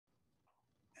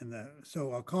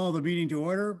So I'll call the meeting to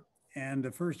order, and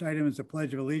the first item is the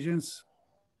Pledge of Allegiance.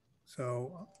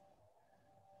 So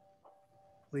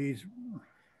please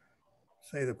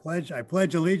say the pledge. I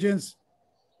pledge allegiance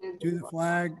to the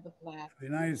flag of the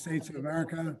United States of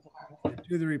America and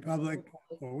to the republic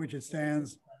for which it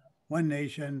stands, one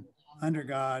nation, under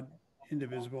God,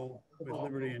 indivisible, with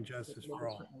liberty and justice for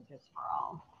all.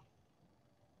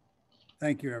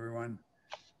 Thank you, everyone.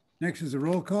 Next is a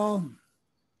roll call.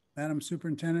 Madam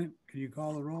Superintendent, can you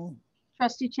call the roll?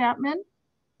 Trustee Chapman?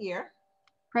 Here.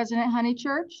 President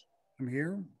Honeychurch? I'm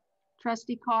here.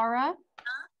 Trustee Cara?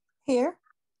 Here.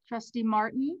 Trustee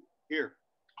Martin? Here.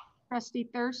 Trustee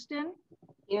Thurston?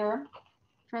 Here.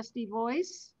 Trustee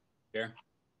Voice? Here.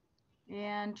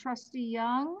 And Trustee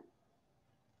Young?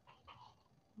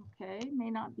 Okay,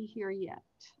 may not be here yet.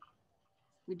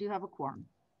 We do have a quorum.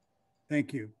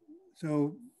 Thank you.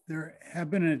 So there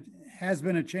has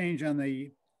been a change on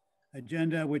the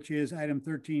agenda, which is item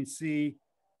 13C,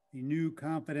 the new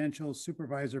confidential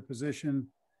supervisor position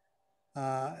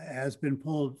has been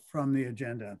pulled from the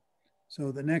agenda.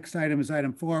 So the next item is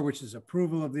item 4, which is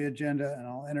approval of the agenda, and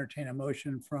I'll entertain a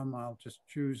motion from, I'll just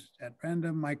choose at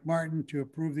random, Mike Martin, to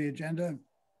approve the agenda.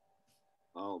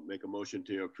 I'll make a motion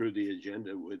to approve the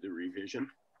agenda with the revision.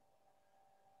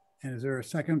 And is there a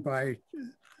second by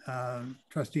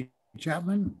Trustee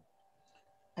Chapman?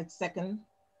 I'd second.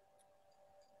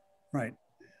 Right.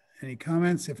 Any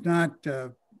comments? If not,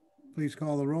 please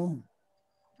call the roll.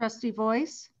 Trustee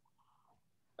Voice?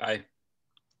 Aye.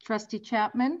 Trustee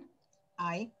Chapman?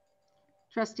 Aye.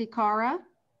 Trustee Cara?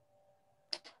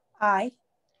 Aye.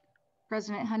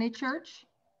 President Honeychurch?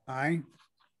 Aye.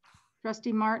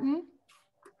 Trustee Martin?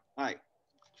 Aye.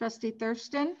 Trustee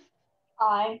Thurston?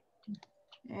 Aye.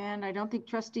 And I don't think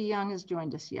Trustee Young has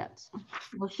joined us yet. So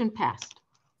motion passed.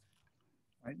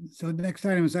 Right. So the next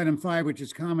item is item 5, which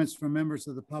is comments from members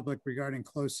of the public regarding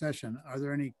closed session. Are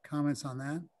there any comments on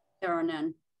that? There are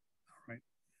none. All right.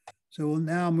 So we'll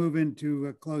now move into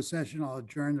a closed session. I'll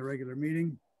adjourn the regular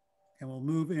meeting and we'll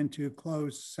move into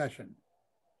closed session.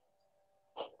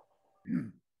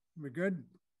 We're good?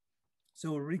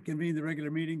 So we'll reconvene the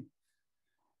regular meeting.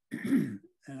 And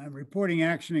I'm reporting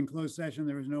action in closed session.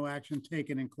 There was no action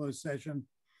taken in closed session.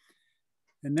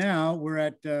 And now we're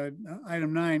at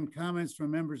item 9, comments from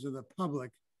members of the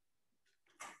public.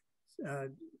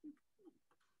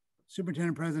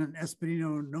 Superintendent President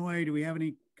Espinito Noy, do we have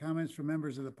any comments from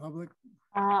members of the public?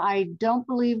 I don't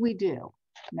believe we do.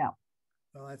 No.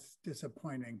 Well, that's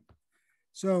disappointing.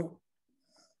 So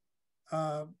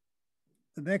the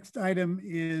next item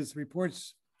is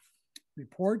reports.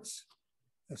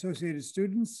 Associated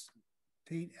students,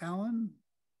 Tate Allen.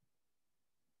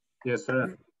 Yes,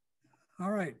 sir.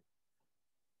 All right.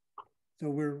 So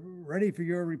we're ready for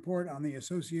your report on the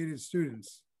Associated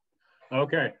students.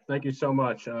 Okay, thank you so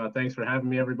much. Thanks for having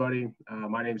me, everybody.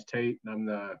 My name's Tate, and I'm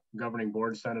the governing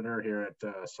board senator here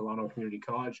at Solano Community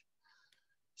College.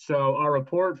 So our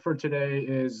report for today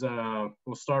is,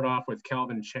 we'll start off with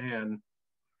Calvin Chan.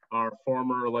 Our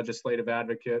former legislative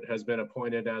advocate has been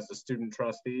appointed as the student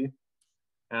trustee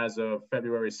as of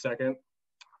February 2nd.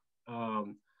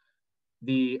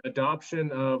 The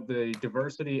adoption of the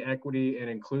diversity, equity, and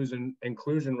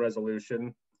inclusion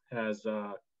resolution has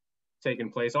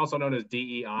taken place, also known as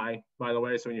DEI, by the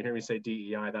way. So when you hear me say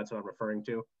DEI, that's what I'm referring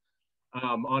to.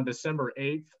 On December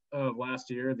 8th of last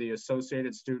year, the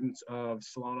Associated Students of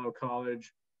Solano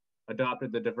College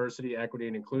adopted the Diversity, Equity,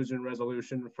 and Inclusion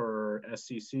Resolution for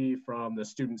SCC from the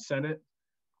Student Senate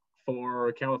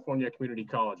for California community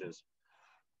colleges.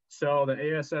 So the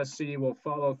ASSC will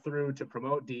follow through to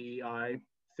promote DEI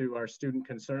through our Student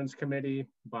Concerns Committee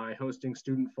by hosting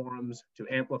student forums to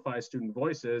amplify student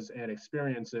voices and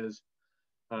experiences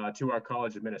to our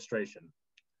college administration.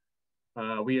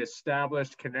 We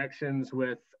established connections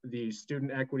with the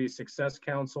Student Equity Success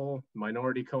Council,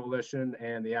 Minority Coalition,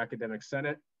 and the Academic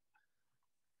Senate.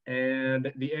 And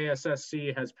the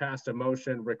ASSC has passed a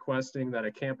motion requesting that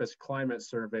a campus climate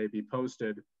survey be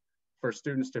posted for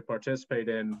students to participate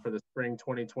in for the spring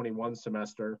 2021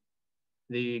 semester.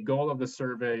 The goal of the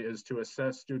survey is to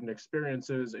assess student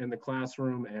experiences in the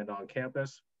classroom and on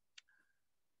campus.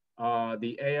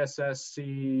 The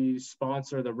ASSC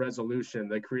sponsored the resolution,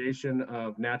 the creation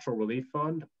of Natural Relief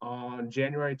Fund. On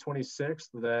January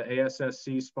 26th, the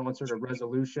ASSC sponsored a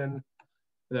resolution,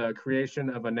 the creation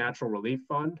of a Natural Relief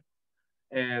Fund.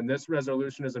 And this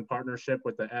resolution is in partnership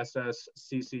with the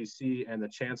SCCD and the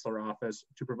Chancellor Office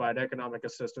to provide economic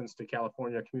assistance to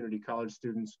California community college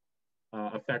students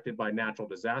affected by natural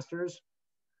disasters.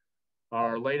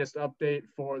 Our latest update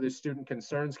for the Student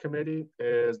Concerns Committee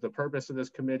is the purpose of this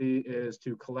committee is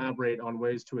to collaborate on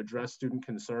ways to address student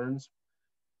concerns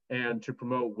and to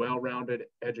promote well-rounded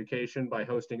education by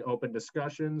hosting open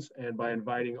discussions and by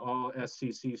inviting all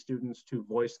SCC students to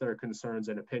voice their concerns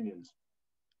and opinions.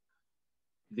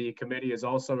 The committee is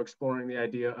also exploring the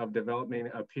idea of developing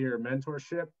a peer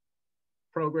mentorship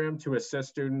program to assist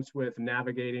students with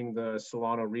navigating the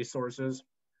Solano resources.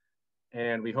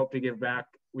 And we hope to give back,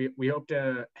 we hope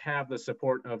to have the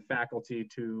support of faculty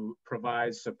to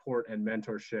provide support and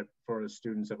mentorship for the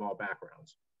students of all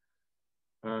backgrounds.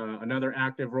 Another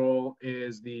active role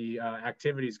is the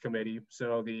activities committee.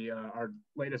 So our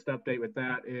latest update with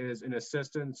that is in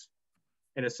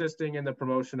assisting in the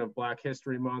promotion of Black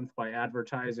History Month by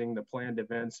advertising the planned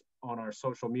events on our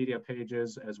social media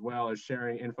pages, as well as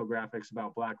sharing infographics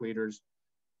about Black leaders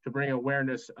to bring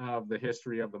awareness of the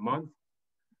history of the month.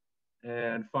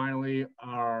 And finally,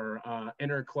 our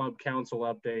inter-club council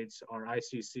updates, our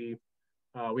ICC.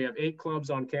 We have 8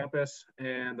 clubs on campus,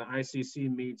 and the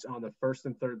ICC meets on the first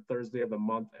and third Thursday of the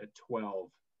month at 12.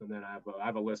 And then I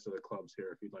have a list of the clubs here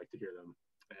if you'd like to hear them.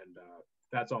 And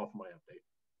that's all for my update.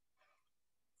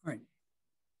 All right.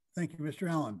 Thank you, Mr.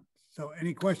 Allen. So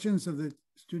any questions of the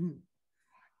student,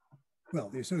 well,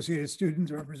 the Associated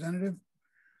Students representative?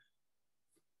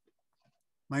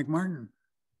 Mike Martin.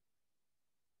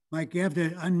 Mike, you have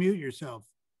to unmute yourself.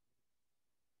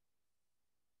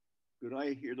 Could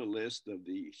I hear the list of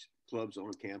the clubs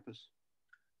on campus?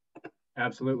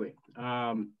 Absolutely.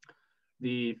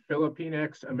 The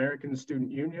Filipinx American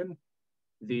Student Union,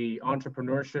 the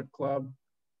Entrepreneurship Club,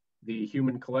 the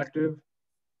Human Collective,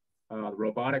 the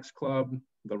Robotics Club,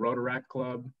 the Rotaract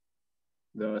Club,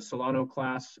 the Solano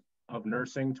Class of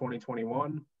Nursing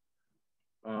 2021,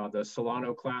 the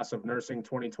Solano Class of Nursing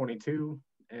 2022,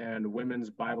 and Women's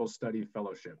Bible Study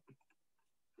Fellowship.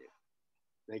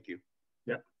 Thank you.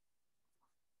 Yep.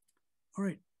 All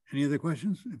right. Any other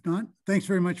questions? If not, thanks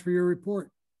very much for your report.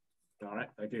 All right.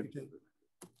 Thank you.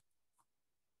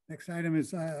 Next item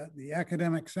is the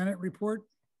Academic Senate report.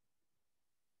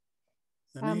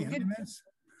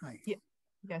 Hi.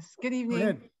 Yes, good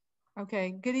evening.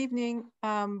 Okay, good evening,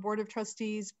 Board of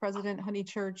Trustees, President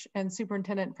Honeychurch, and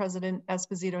Superintendent President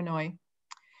Esposito Noy.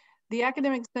 The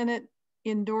Academic Senate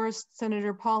endorsed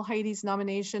Senator Paul Heidi's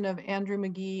nomination of Andrew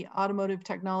McGee, Automotive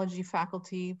Technology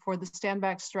faculty, for the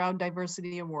Stanback Stroud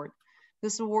Diversity Award.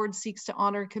 This award seeks to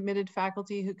honor committed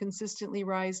faculty who consistently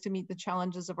rise to meet the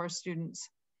challenges of our students.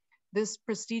 This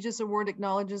prestigious award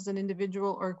acknowledges an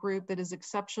individual or group that is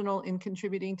exceptional in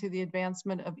contributing to the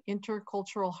advancement of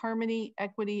intercultural harmony,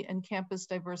 equity, and campus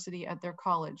diversity at their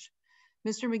college.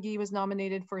 Mr. McGee was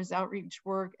nominated for his outreach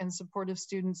work and support of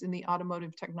students in the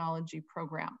Automotive Technology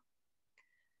program.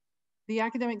 The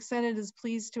Academic Senate is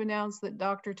pleased to announce that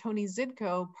Dr. Tony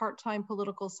Zidko, part-time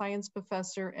political science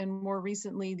professor and more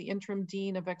recently the interim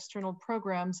dean of external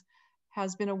programs,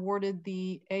 has been awarded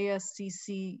the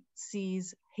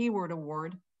ASCCC's Hayward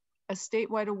Award, a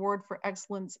statewide award for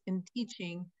excellence in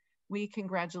teaching. We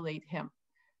congratulate him.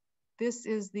 This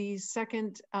is the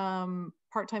second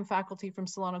part-time faculty from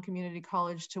Solano Community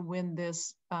College to win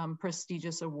this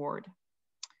prestigious award.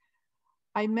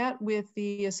 I met with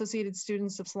the Associated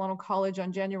Students of Solano College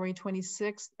on January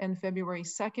 26th and February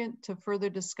 2nd to further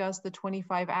discuss the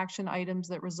 25 action items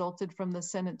that resulted from the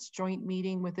Senate's joint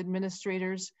meeting with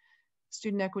administrators,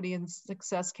 Student Equity and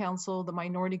Success Council, the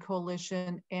Minority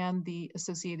Coalition, and the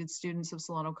Associated Students of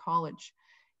Solano College.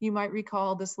 You might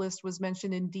recall this list was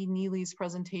mentioned in Dean Neely's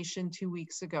presentation 2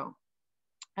 weeks ago.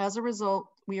 As a result,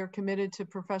 we are committed to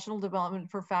professional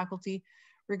development for faculty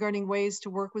regarding ways to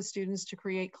work with students to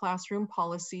create classroom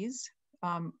policies,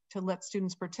 to let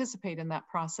students participate in that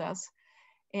process.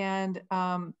 And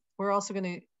we're also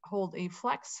going to hold a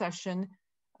flex session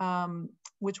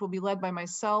which will be led by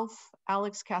myself,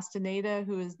 Alex Castaneda,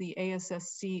 who is the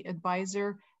ASSC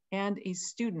advisor, and a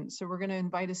student. So we're going to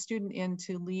invite a student in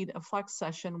to lead a flex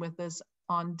session with us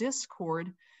on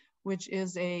Discord, which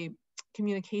is a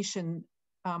communication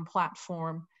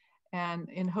platform, and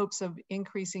in hopes of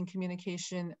increasing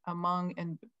communication among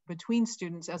and between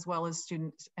students as well as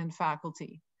students and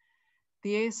faculty.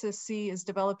 The ASSC is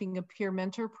developing a peer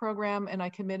mentor program, and I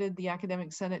committed the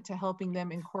Academic Senate to helping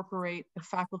them incorporate a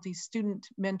faculty student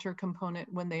mentor component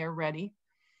when they are ready.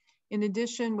 In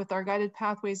addition, with our Guided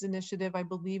Pathways initiative, I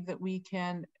believe that we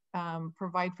can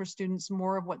provide for students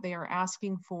more of what they are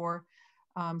asking for,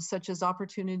 such as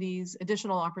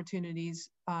additional opportunities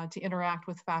to interact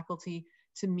with faculty,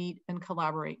 to meet and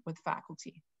collaborate with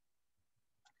faculty.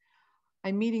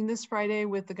 I'm meeting this Friday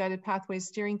with the Guided Pathways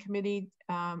Steering Committee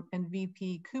and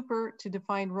VP Cooper to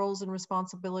define roles and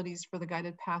responsibilities for the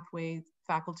Guided Pathway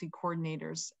faculty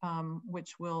coordinators,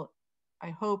 which will,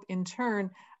 I hope, in turn,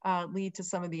 lead to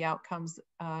some of the outcomes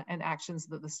and actions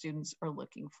that the students are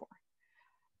looking for.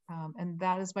 And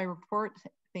that is my report.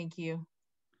 Thank you.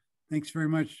 Thanks very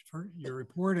much for your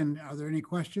report. And are there any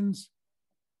questions?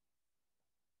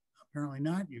 Apparently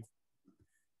not. You've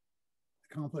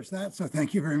accomplished that. So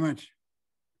thank you very much.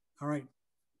 All right,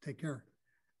 take care.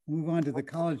 We'll move on to the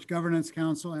College Governance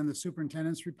Council and the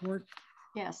Superintendent's report.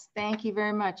 Yes, thank you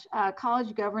very much.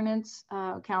 College Governance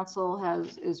Council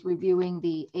is reviewing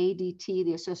the ADT,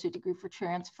 the Associate Degree for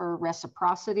Transfer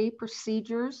reciprocity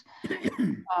procedures.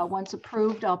 Once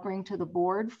approved, I'll bring to the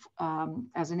board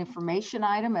as an information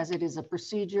item, as it is a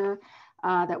procedure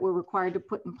that we're required to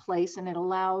put in place, and it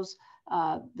allows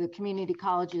the community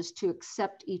colleges to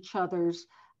accept each other's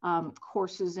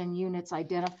courses and units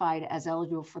identified as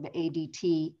eligible for the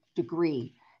ADT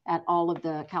degree at all of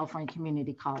the California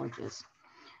community colleges.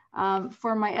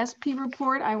 For my SP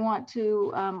report, I want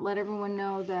to let everyone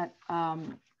know that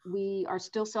we are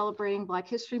still celebrating Black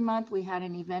History Month. We had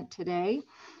an event today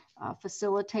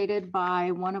facilitated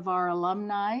by one of our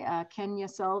alumni, Kenya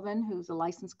Sullivan, who's a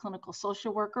licensed clinical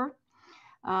social worker,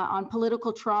 on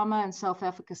political trauma and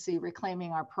self-efficacy,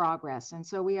 reclaiming our progress. And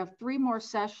so we have 3 more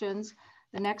sessions.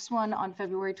 The next one on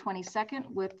February 22nd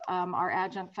with our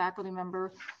adjunct faculty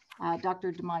member,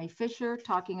 Dr. Damani Fisher,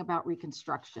 talking about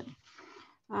Reconstruction.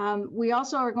 We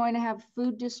also are going to have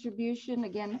food distribution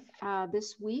again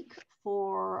this week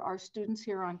for our students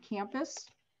here on campus.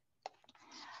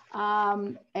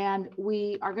 And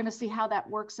we are going to see how that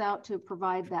works out to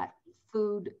provide that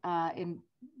food in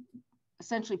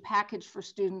essentially packaged for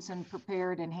students and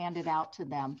prepared and handed out to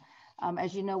them.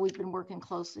 As you know, we've been working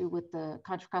closely with the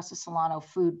Contra Costa Solano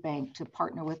Food Bank to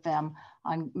partner with them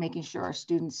on making sure our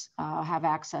students have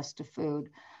access to food.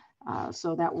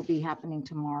 So that will be happening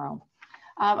tomorrow.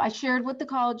 I shared with the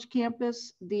college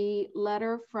campus the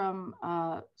letter from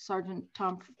Sergeant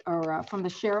Tom, or from the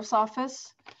Sheriff's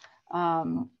Office,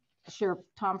 Sheriff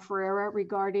Tom Ferreira,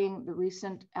 regarding the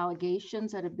recent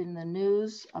allegations that have been in the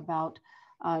news about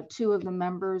 2 of the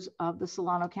members of the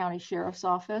Solano County Sheriff's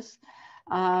Office.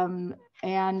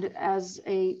 And as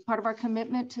a part of our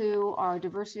commitment to our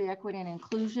diversity, equity, and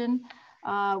inclusion,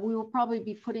 we will probably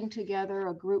be putting together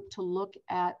a group to look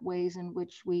at ways in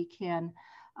which we can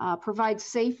provide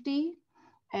safety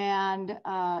and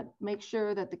make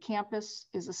sure that the campus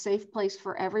is a safe place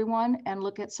for everyone, and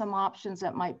look at some options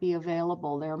that might be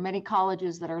available. There are many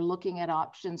colleges that are looking at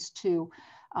options to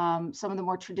some of the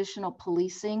more traditional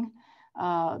policing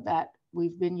that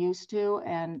we've been used to,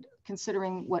 and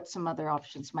considering what some other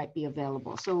options might be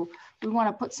available. So we want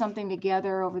to put something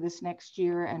together over this next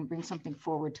year and bring something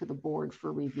forward to the board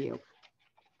for review.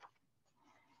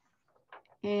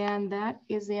 And that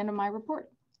is the end of my report.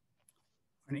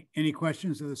 Any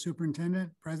questions of the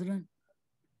superintendent, president?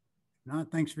 If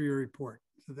not, thanks for your report.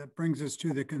 So that brings us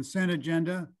to the consent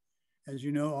agenda. As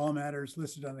you know, all matters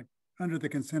listed on under the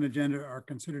consent agenda are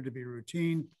considered to be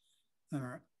routine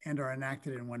and are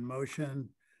enacted in one motion.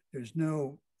 There's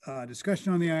no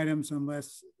discussion on the items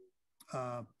unless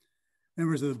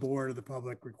members of the board or the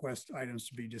public request items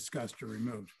to be discussed or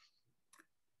removed.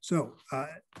 So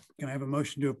can I have a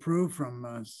motion to approve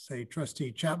from, say,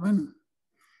 Trustee Chapman?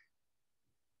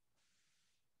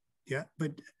 Yeah,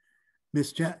 but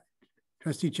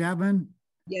Trustee Chapman?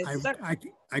 Yes, sir.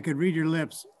 I could read your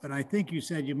lips, but I think you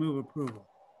said you move approval.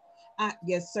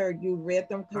 Yes, sir. You read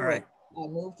them correct. All right. I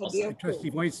move for the approval.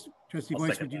 Trustee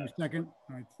Voice, would you second?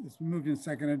 All right, it's moved and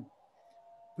seconded.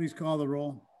 Please call the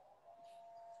roll.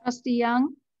 Trustee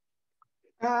Young?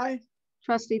 Aye.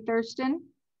 Trustee Thurston?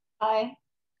 Aye.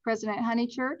 President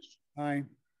Honeychurch? Aye.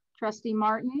 Trustee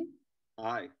Martin?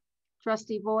 Aye.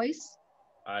 Trustee Voice?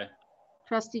 Aye.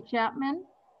 Trustee Chapman?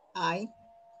 Aye.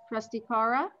 Trustee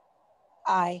Cara?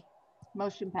 Aye.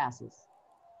 Motion passes.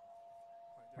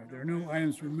 All right, there are no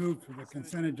items removed from the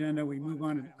consent agenda. We move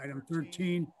on to item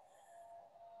 13,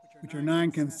 which are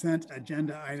non-consent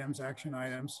agenda items, action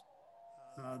items.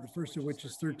 The first of which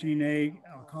is 13A.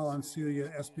 I'll call on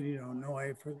Celia Espedito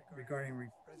Noy regarding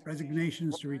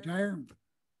resignations to retire.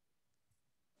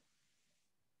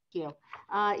 Thank you.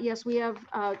 Yes, we have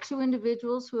 2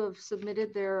 individuals who have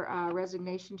submitted their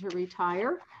resignation to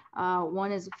retire.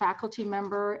 One is a faculty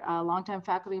member, a longtime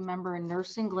faculty member in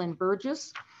nursing, Glenn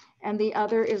Burgess, and the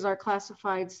other is our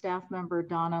classified staff member,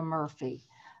 Donna Murphy.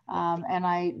 And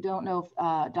I don't know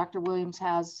if Dr. Williams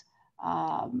has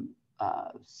a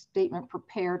statement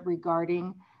prepared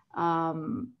regarding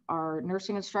our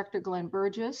nursing instructor, Glenn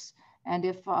Burgess, And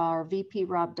if our VP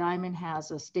Rob Diamond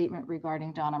has a statement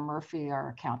regarding Donna Murphy, our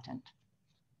accountant.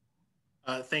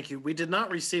 Thank you. We did not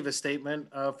receive a statement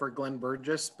for Glenn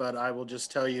Burgess, but I will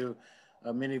just tell you,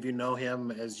 many of you know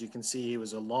him. As you can see, he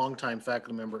was a longtime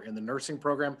faculty member in the nursing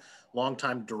program,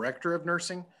 longtime director of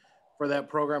nursing for that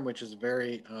program, which is a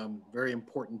very, very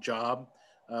important job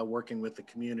working with the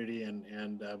community.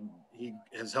 And he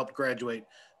has helped graduate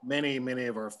many, many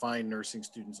of our fine nursing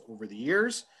students over the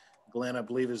years. Glenn, I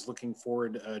believe, is looking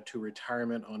forward to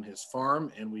retirement on his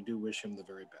farm, and we do wish him the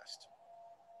very best.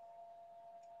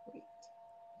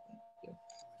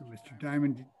 Mr.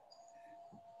 Diamond.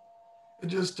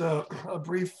 Just a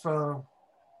brief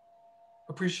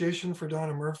appreciation for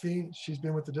Donna Murphy. She's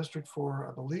been with the district for,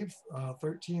 I believe,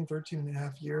 13 and a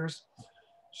half years.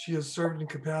 She has served in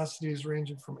capacities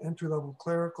ranging from entry-level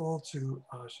clerical to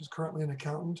she's currently an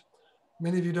accountant.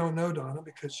 Many of you don't know Donna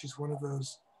because she's one of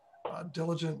those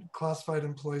diligent classified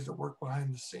employees that work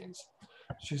behind the scenes.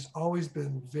 She's always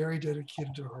been very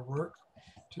dedicated to her work,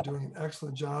 to doing an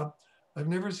excellent job. I've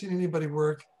never seen anybody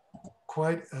work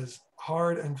quite as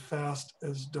hard and fast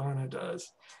as Donna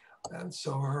does. And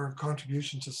so her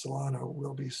contribution to Solano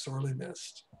will be sorely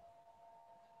missed.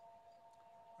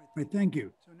 Right, thank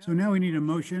you. So now we need a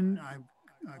motion. I'm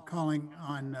calling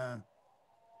on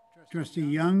Trustee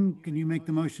Young. Can you make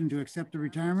the motion to accept the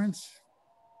retirements?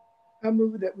 I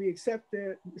move that we accept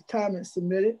the retirement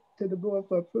submitted to the board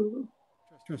for approval.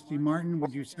 Trustee Martin,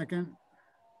 would you second?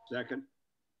 Second.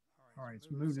 All right,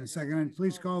 it's moved and seconded.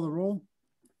 Please call the roll.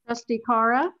 Trustee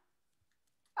Cara?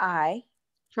 Aye.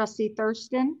 Trustee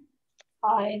Thurston?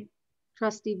 Aye.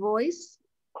 Trustee Voice?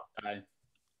 Aye.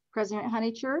 President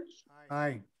Honeychurch?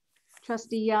 Aye.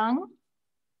 Trustee Young?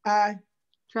 Aye.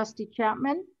 Trustee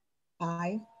Chapman?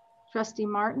 Aye. Trustee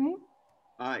Martin?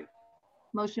 Aye.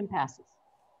 Motion passes.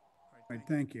 All right,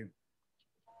 thank you.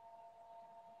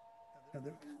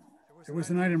 There was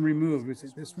an item removed. Was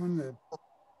it this one?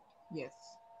 Yes.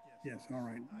 Yes, all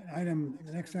right.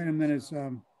 The next item then is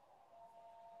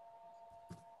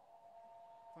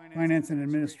Finance and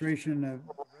Administration of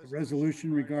a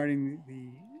resolution regarding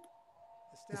the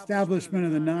establishment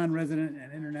of the non-resident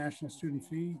and international student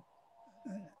fee.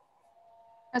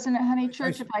 President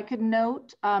Honeychurch, if I could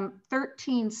note,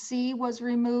 13C was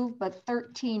removed, but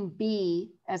 13B,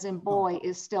 as in boy,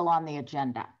 is still on the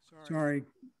agenda. Sorry.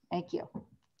 Thank you.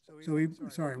 So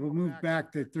we'll move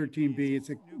back to 13B. It's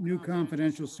a new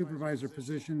confidential supervisor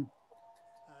position.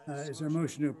 Is there a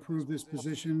motion to approve this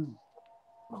position?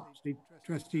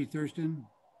 Trustee Thurston?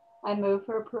 I move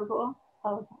for approval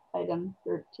of item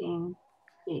 13B.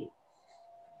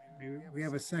 We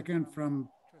have a second from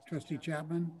Trustee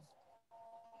Chapman.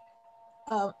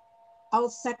 I'll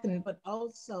second, but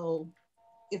also,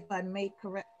 if I may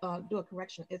do a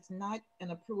correction, it's not an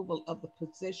approval of the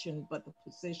position, but the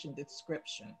position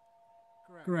description.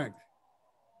 Correct.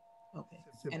 Okay.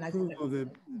 It's approval of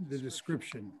the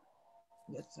description.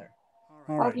 Yes, sir.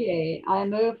 All right. Okay, I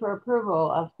move for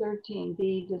approval of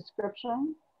 13B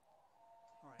description.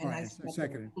 All right,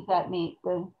 seconded. Does that meet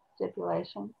the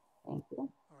stipulation? Thank you.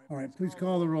 All right, please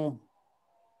call the roll.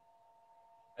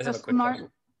 I just have a quick question.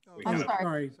 I'm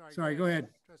sorry, go ahead.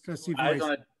 Trustee I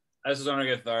Boyce. was wondering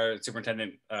if our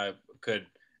superintendent could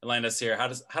enlighten us here. How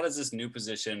does this new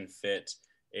position fit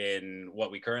in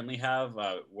what we currently have?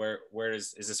 Where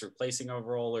is this replacing a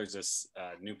role, or is this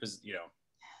new position?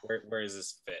 Where does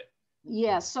this fit?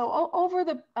 Yes, so over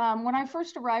the, when I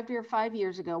first arrived here 5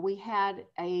 years ago, we had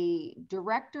a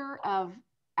director of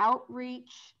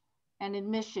outreach and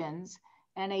admissions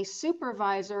and a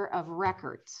supervisor of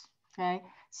records, okay?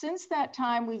 Since that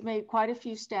time, we've made quite a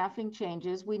few staffing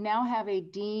changes. We now have a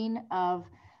dean of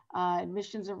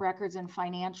admissions and records and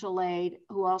financial aid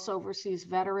who also oversees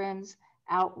veterans,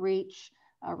 outreach,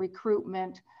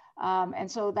 recruitment.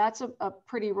 And so that's a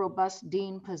pretty robust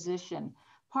dean position.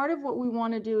 Part of what we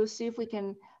want to do is see if we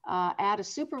can add a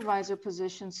supervisor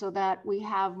position so that we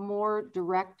have more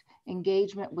direct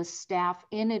engagement with staff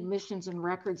in admissions and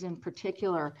records in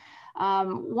particular.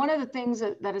 One of the things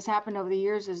that has happened over the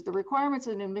years is the requirements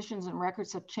in admissions and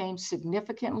records have changed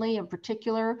significantly, in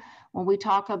particular when we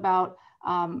talk about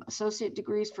associate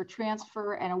degrees for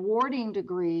transfer and awarding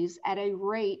degrees at a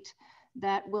rate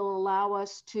that will allow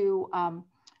us to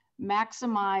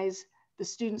maximize the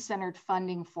student-centered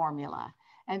funding formula.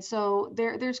 And so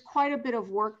there's quite a bit of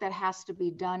work that has to be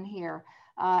done here.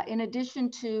 In addition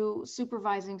to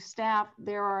supervising staff,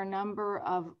 there are a number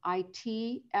of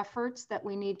IT efforts that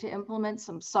we need to implement,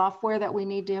 some software that we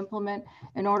need to implement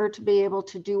in order to be able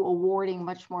to do awarding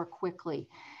much more quickly.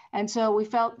 And so we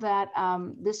felt that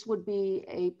this would be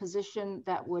a position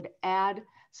that would add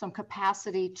some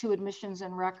capacity to admissions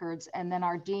and records. And then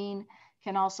our dean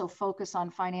can also focus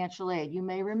on financial aid. You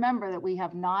may remember that we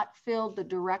have not filled the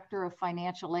director of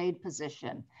financial aid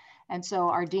position. And so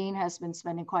our dean has been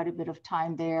spending quite a bit of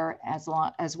time there as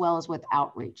well as with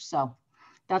outreach. So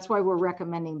that's why we're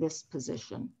recommending this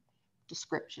position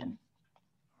description.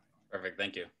 Perfect,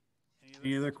 thank you.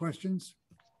 Any other questions?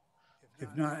 If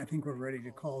not, I think we're ready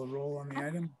to call the roll on the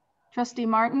item. Trustee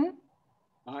Martin?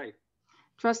 Aye.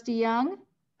 Trustee Young?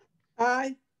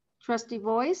 Aye. Trustee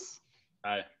Voice?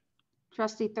 Aye.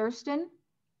 Trustee Thurston?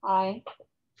 Aye.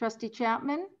 Trustee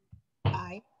Chapman?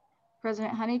 Aye.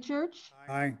 President Honeychurch?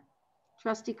 Aye.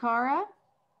 Trustee Cara?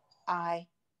 Aye.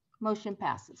 Motion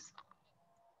passes.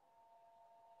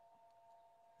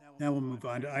 Now we'll move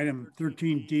on to item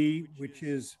 13D, which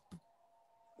is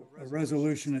a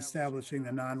resolution establishing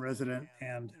the non-resident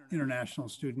and international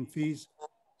student fees.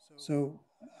 So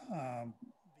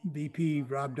VP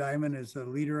Rob Diamond is the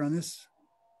leader on this.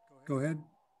 Go ahead.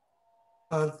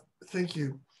 Thank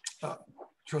you,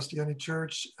 Trustee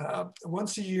Honeychurch.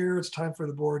 Once a year, it's time for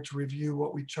the board to review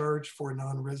what we charge for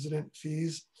non-resident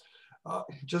fees.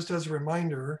 Just as a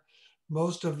reminder,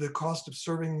 most of the cost of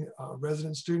serving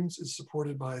resident students is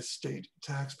supported by state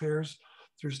taxpayers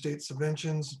through state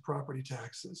subventions and property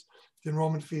taxes. The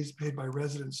enrollment fees paid by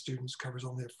resident students covers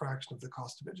only a fraction of the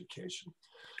cost of education.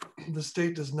 The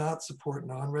state does not support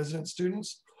non-resident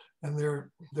students, and they're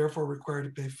therefore required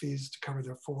to pay fees to cover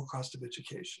their full cost of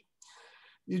education.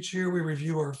 Each year we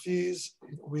review our fees,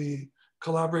 we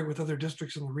collaborate with other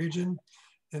districts in the region,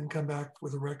 and come back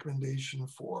with a recommendation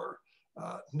for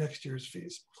next year's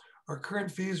fees. Our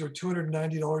current fees are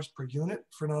 $290 per unit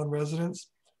for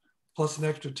non-residents, plus an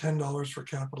extra $10 for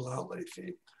capital outlay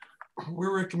fee.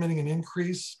 We're recommending an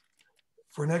increase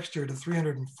for next year to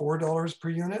 $304 per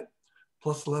unit,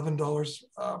 plus $11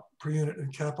 per unit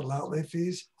in capital outlay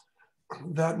fees.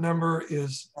 That number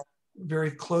is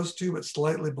very close to, but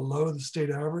slightly below the state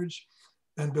average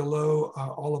and below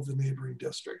all of the neighboring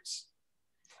districts.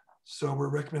 So we're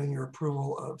recommending your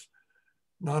approval of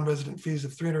non-resident fees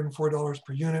of $304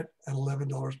 per unit and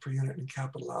 $11 per unit in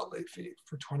capital outlay fee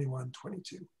for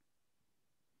 21-22.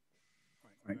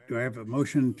 Right. Do I have a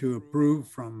motion to approve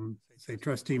from, say,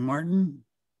 Trustee Martin?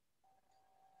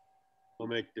 I'll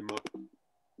make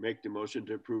the motion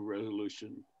to approve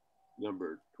resolution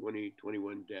number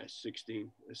 2021-16,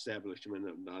 establishment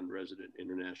of non-resident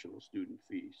international student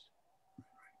fees.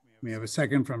 We have a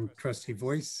second from Trustee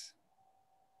Voice.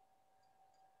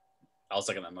 I'll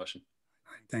second that motion.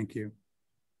 Thank you.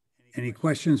 Any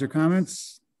questions or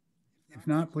comments? If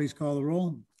not, please call the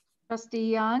roll.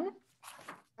 Trustee Young?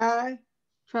 Aye.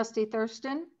 Trustee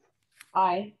Thurston?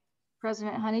 Aye.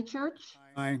 President Honeychurch?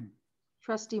 Aye.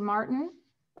 Trustee Martin?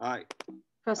 Aye.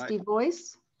 Trustee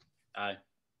Voice? Aye.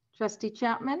 Trustee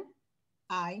Chapman?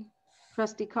 Aye.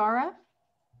 Trustee Cara?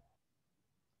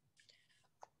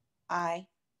 Aye.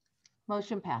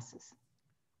 Motion passes.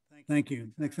 Thank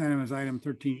you. Next item is item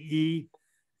 13E,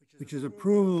 which is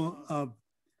approval of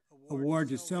award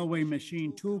to Selway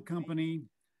Machine Tool Company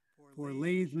for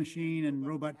lathe machine and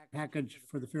robot package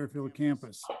for the Fairfield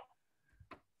campus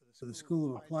for the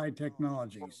School of Applied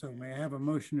Technology. So may I have a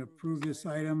motion to approve this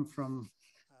item from,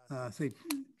 say,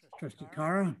 Trustee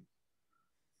Cara?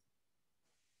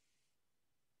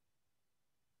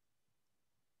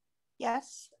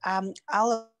 Yes,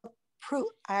 I'll approve.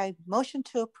 I motion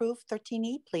to approve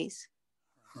 13E, please.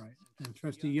 All right. And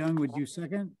Trustee Young, would you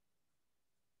second?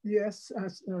 Yes,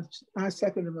 I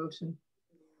second the motion.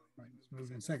 All right, it's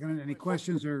moved and seconded. Any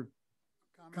questions or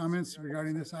comments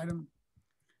regarding this item?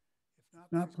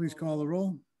 If not, please call the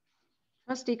roll.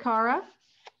 Trustee Cara?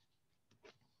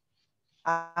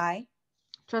 Aye.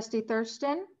 Trustee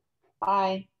Thurston?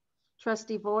 Aye.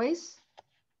 Trustee Voice?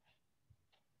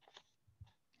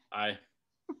 Aye.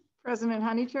 President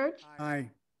Honeychurch? Aye.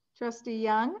 Trustee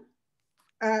Young?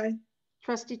 Aye.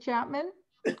 Trustee Chapman?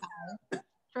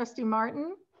 Trustee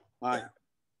Martin? Aye.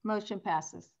 Motion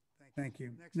passes. Thank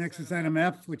you. Next is item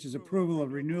F, which is approval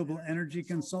of renewable energy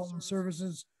consultant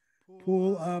services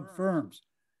pool of firms.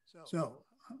 So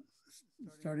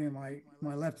starting on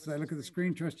my left, as I look at the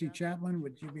screen, Trustee Chapman,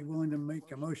 would you be willing to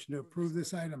make a motion to approve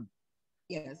this item?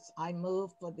 Yes, I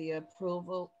move for the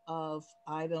approval of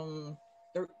item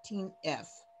 13F.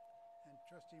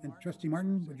 And Trustee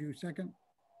Martin, would you second?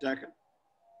 Second.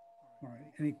 All right.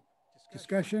 Any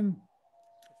discussion?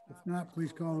 If not,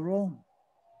 please call the roll.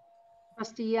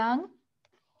 Trustee Young?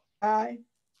 Aye.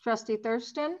 Trustee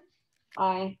Thurston?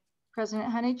 Aye.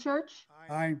 President Honeychurch?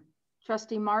 Aye.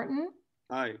 Trustee Martin?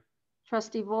 Aye.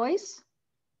 Trustee Voice?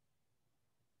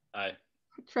 Aye.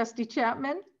 Trustee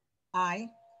Chapman? Aye.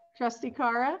 Trustee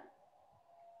Cara?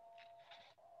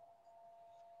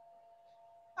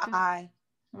 Aye.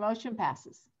 Motion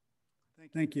passes.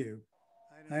 Thank you.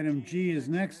 Item G is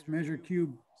next, Measure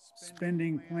Q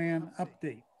spending plan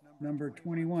update, number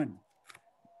 21.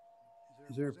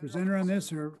 Is there a presenter on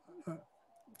this or?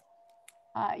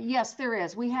 Yes, there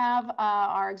is. We have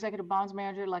our Executive Bonds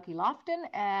Manager, Lucky Lofton,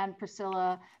 and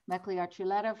Priscilla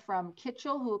Meckley-Archuleta from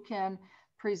Kitchell, who can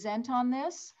present on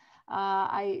this.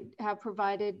 I have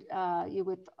provided you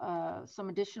with some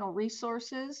additional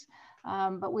resources,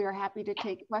 but we are happy to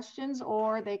take questions,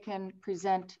 or they can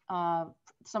present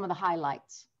some of the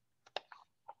highlights.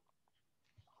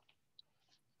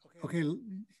 Okay,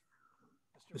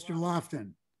 Mr.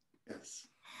 Lofton. Yes.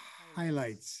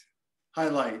 Highlights.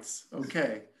 Highlights,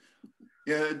 okay.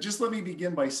 Yeah, just let me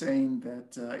begin by saying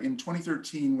that in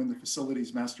 2013, when the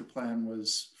facilities master plan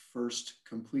was first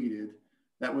completed,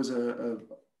 that was a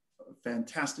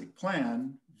fantastic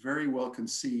plan, very well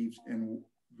conceived and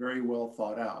very well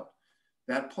thought out.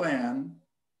 That plan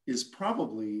is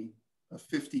probably a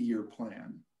 50-year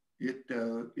plan. It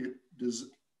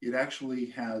actually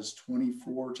has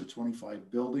 24 to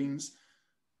 25 buildings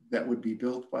that would be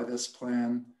built by this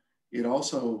plan. It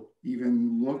also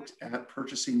even looked at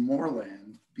purchasing more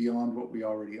land beyond what we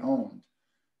already owned.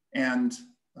 And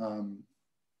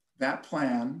that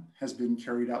plan has been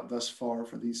carried out thus far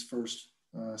for these first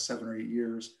 7 or 8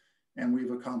 years. And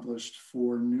we've accomplished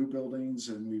 4 new buildings,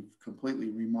 and we've completely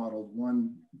remodeled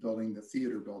 1 building, the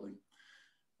theater building.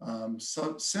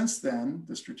 So since then,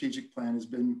 the strategic plan has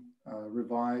been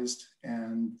revised,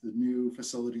 and the new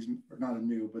facilities, or not a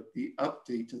new, but the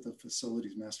update to the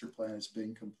facilities master plan has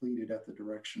been completed at the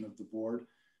direction of the board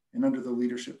and under the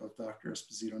leadership of Dr.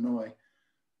 Esposito Noy.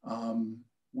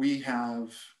 We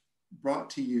have brought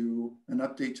to you an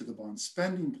update to the bond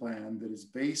spending plan that is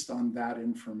based on that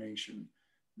information.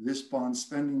 This bond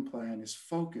spending plan is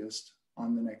focused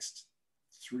on the next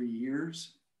 3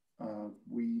 years.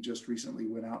 We just recently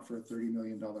went out for a $30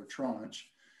 million tranche.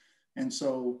 And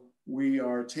so we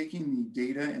are taking the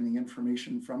data and the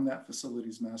information from that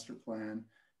facilities master plan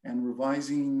and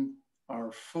revising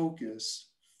our focus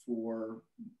for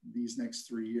these next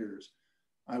 3 years.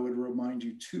 I would remind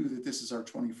you too that this is our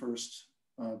 21st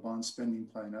bond spending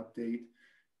plan update.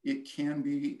 It can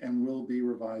be and will be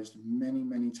revised many,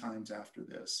 many times after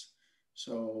this.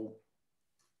 So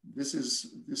this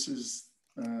is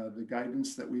the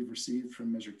guidance that we've received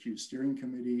from Measure Q Steering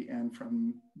Committee and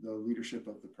from the leadership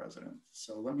of the President.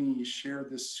 So let me share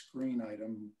this screen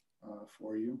item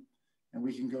for you, and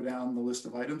we can go down the list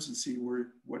of items and see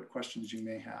what questions you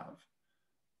may have.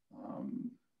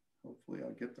 Hopefully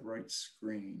I'll get the right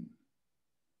screen.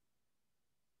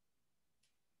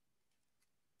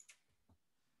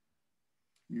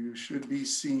 You should be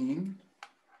seeing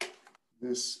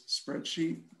this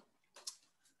spreadsheet.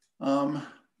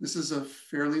 This is a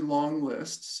fairly long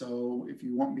list, so if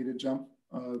you want me to jump,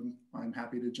 I'm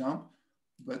happy to jump.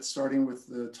 But starting with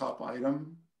the top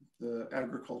item, the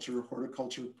agriculture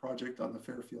horticulture project on the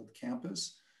Fairfield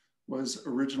campus was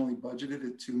originally budgeted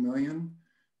at $2 million.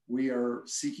 We are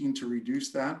seeking to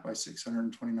reduce that by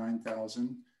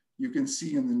 $629,000. You can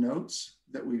see in the notes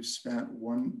that we've spent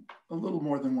a little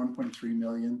more than $1.3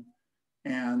 million,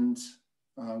 and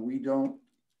we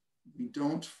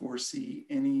don't foresee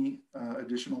any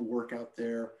additional work out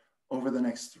there over the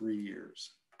next 3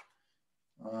 years.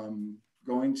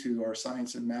 Going to our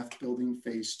science and math building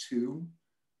phase 2,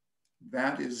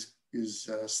 that is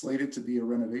slated to be a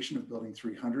renovation of building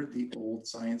 300, the old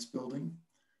science building.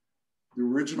 The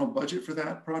original budget for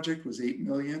that project was $8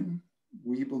 million.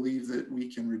 We believe that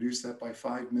we can reduce that by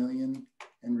 $5 million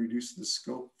and reduce the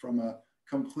scope from a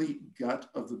complete gut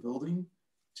of the building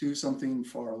to something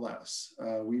far less.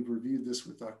 We've reviewed this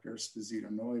with Dr. Esposito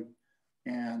Noy,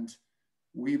 and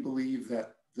we believe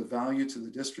that the value to the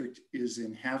district is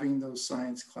in having those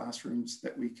science classrooms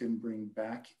that we can bring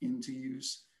back into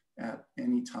use at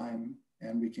any time,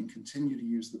 and we can continue to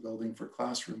use the building for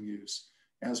classroom use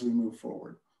as we move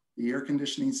forward. The air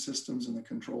conditioning systems and the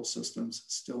control systems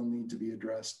still need to be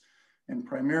addressed. And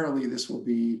primarily this will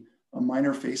be a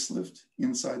minor facelift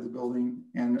inside the building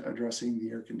and addressing the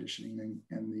air conditioning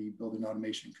and the building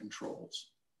automation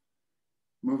controls.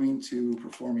 Moving to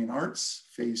performing arts,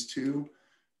 phase 2,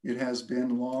 it has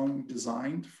been long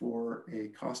designed for a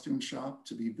costume shop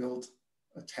to be built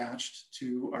attached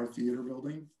to our theater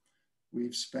building.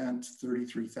 We've spent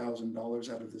 $33,000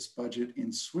 out of this budget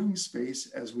in swing space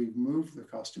as we've moved the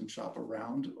costume shop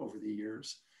around over the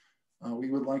years. We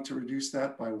would like to reduce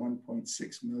that by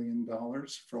 $1.6 million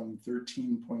from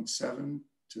 13.7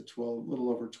 to a little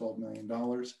over $12 million.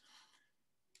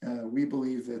 We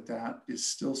believe that that is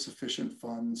still sufficient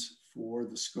funds for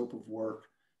the scope of work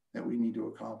that we need to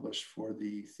accomplish for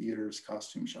the theater's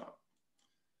costume shop.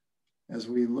 As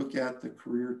we look at the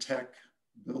career tech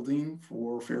building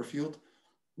for Fairfield,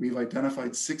 we've identified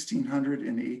 1,600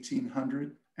 and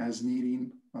 1,800 as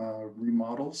needing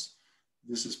remodels.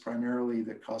 This is primarily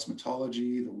the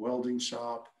cosmetology, the welding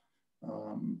shop,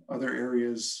 other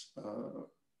areas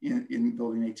in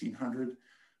building 1,800.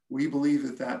 We believe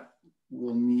that that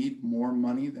will need more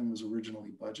money than was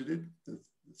originally budgeted, the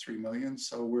 3 million.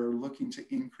 So we're looking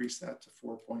to increase that to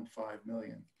 4.5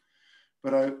 million.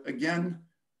 But again,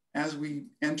 as we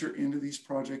enter into these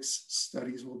projects,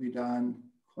 studies will be done,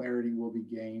 clarity will be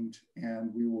gained,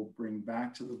 and we will bring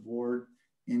back to the board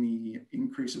any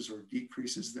increases or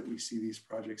decreases that we see these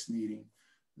projects needing.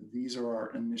 These are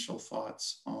our initial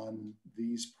thoughts on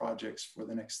these projects for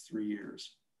the next 3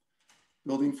 years.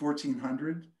 Building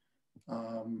 1400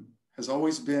 has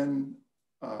always been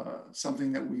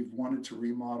something that we've wanted to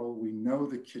remodel. We know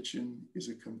the kitchen is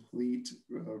a complete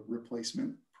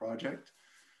replacement project.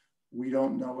 We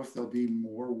don't know if there'll be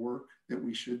more work that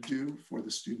we should do for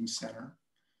the student center.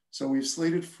 So we've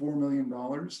slated $4 million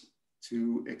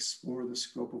to explore the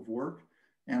scope of work,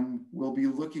 and we'll be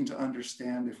looking to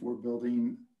understand if we're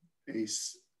building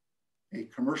a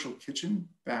commercial kitchen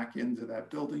back into that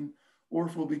building, or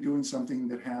if we'll be doing something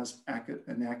that has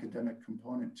an academic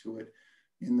component to it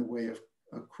in the way of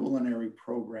a culinary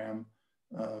program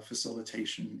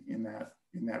facilitation in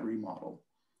that remodel.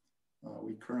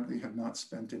 We currently have not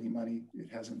spent any money. It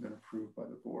hasn't been approved by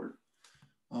the board.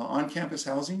 On-campus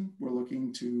housing, we're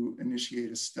looking to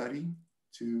initiate a study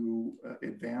to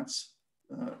advance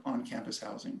on-campus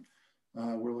housing.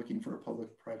 We're looking for a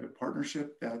public-private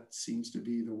partnership. That seems to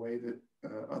be the way that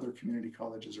other community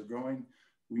colleges are going.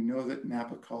 We know that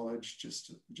Napa College,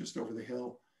 just over the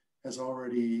hill, is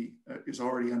already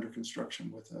under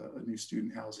construction with a new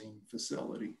student housing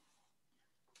facility.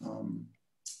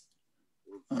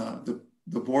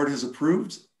 The board has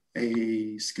approved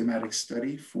a schematic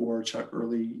study for our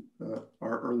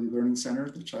early learning center,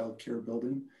 the child care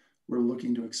building. We're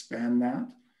looking to expand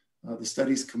that. The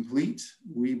study's complete.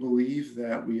 We believe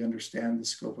that we understand the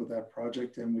scope of that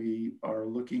project, and we are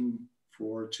looking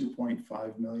for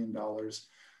 $2.5 million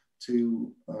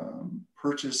to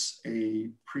purchase a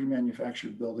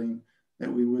pre-manufactured building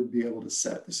that we would be able to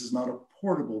set. This is not a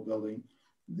portable building.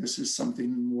 This is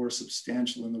something more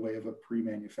substantial in the way of a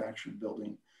pre-manufactured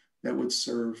building that would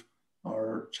serve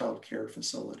our child care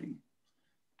facility.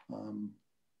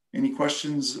 Any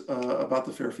questions about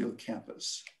the Fairfield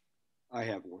campus? I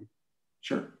have one.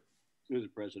 Sure.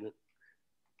 Mr. President.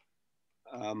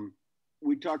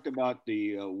 We talked about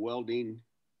the welding.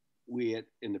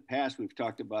 In the past, we've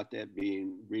talked about that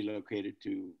being relocated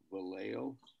to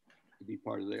Vallejo to be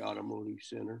part of the automotive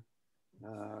center.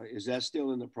 Is that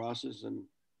still in the process, and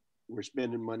we're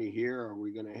spending money here? Are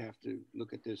we going to have to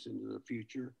look at this into the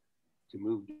future to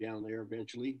move down there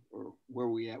eventually, or where are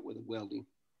we at with the welding?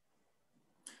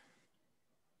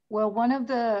 Well, one of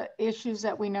the issues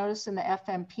that we noticed in the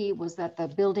FMP was that the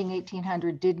building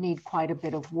 1800 did need quite a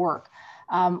bit of work.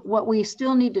 What we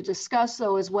still need to discuss,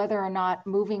 though, is whether or not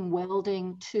moving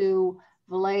welding to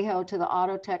Vallejo, to the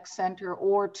Auto Tech Center,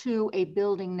 or to a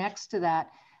building next to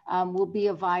that will be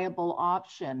a viable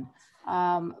option.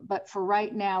 But for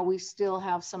right now, we still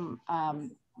have some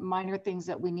minor things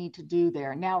that we need to do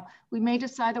there. Now, we may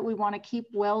decide that we want to keep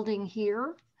welding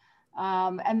here.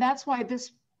 And that's why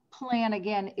this plan,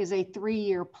 again, is a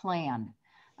 3-year plan,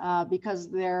 because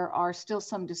there are still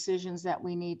some decisions that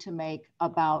we need to make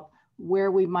about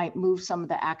where we might move some of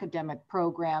the academic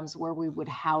programs, where we would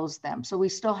house them. So we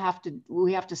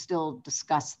have to still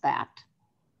discuss that.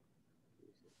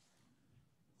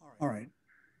 All right.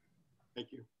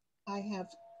 Thank you. I have.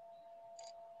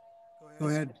 Go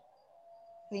ahead.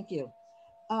 Thank you.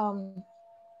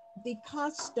 The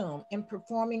costume and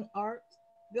performing arts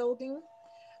building,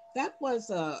 that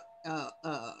was a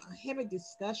heavy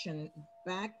discussion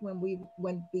back when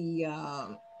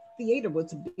the theater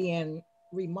was being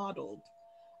remodeled.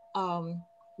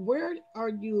 Where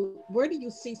do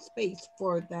you see space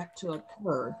for that to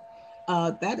occur?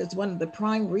 That is one of the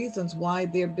prime reasons why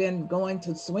they've been going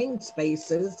to swing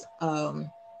spaces,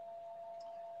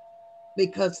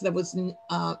 because there was,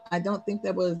 I don't think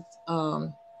there was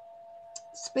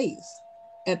space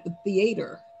at the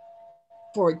theater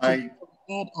for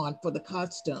add on for the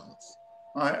costumes.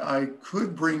 I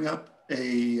could bring up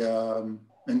an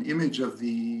image of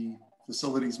the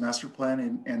facilities master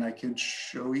plan and I could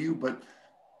show you, but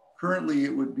currently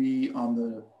it would be on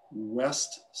the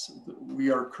west.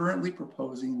 We are currently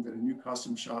proposing that a new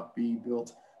costume shop be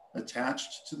built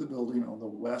attached to the building on the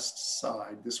west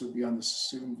side. This would be on the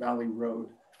Sassoon Valley Road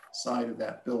side of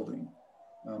that building.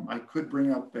 I could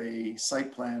bring up a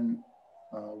site plan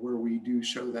where we do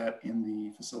show that in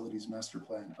the facilities master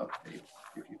plan update,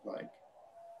 if you'd like.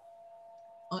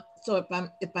 So if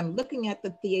I'm looking at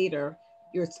the theater,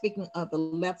 you're speaking of the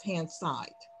left-hand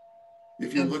side.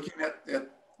 If you're looking at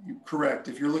correct,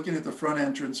 if you're looking at the front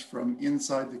entrance from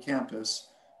inside the campus,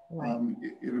 right.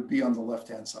 It would be on the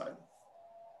left-hand side.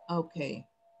 Okay.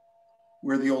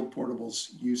 Where the old portables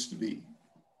used to be.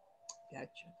 Gotcha.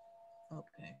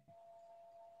 Okay.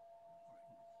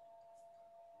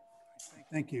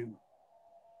 Thank you.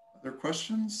 Other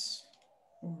questions?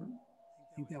 I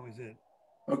think that was it.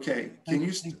 Okay. Can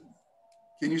you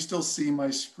still see my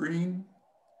screen?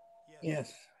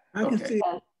 Yes. I can see.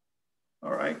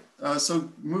 All right. So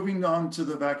moving on to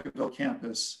the Vacaville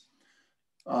campus.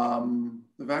 The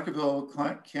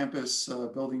Vacaville campus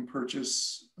building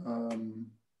purchase,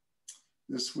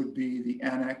 this would be the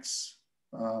annex.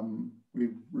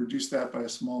 We've reduced that by a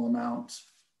small amount,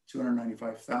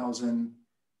 $295,000.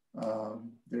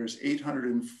 There's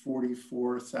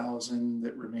 $844,000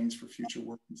 that remains for future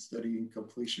work and study and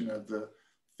completion of the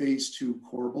phase 2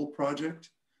 Corbel project.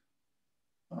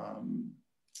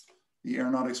 The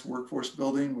aeronautics workforce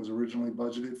building was originally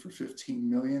budgeted for $15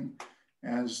 million.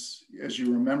 As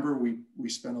you remember, we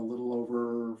spent a little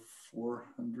over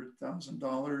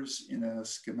 $400,000 in a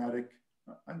schematic.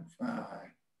 I'd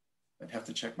have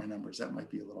to check my numbers. That might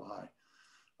be a little high.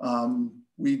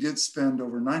 We did spend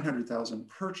over $900,000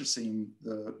 purchasing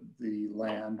the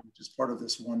land, which is part of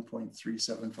this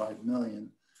 $1.375 million.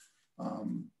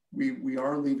 We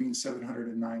are leaving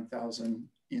 $709,000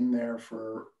 in there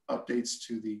for updates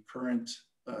to the current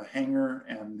hangar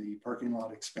and the parking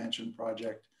lot expansion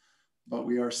project, but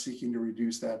we are seeking to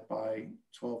reduce that by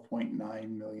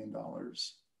 $12.9 million.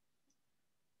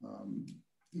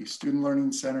 The Student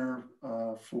Learning Center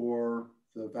for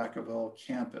the Vacaville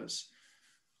campus,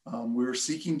 we're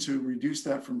seeking to reduce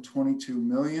that from 22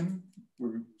 million.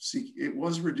 It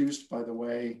was reduced, by the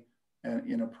way,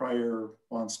 in a prior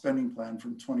bond spending plan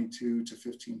from 22 to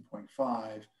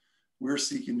 15.5. We're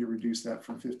seeking to reduce that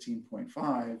from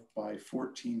 15.5 by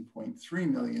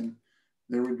 14.3 million.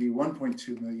 There would be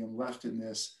 1.2 million left in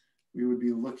this. We would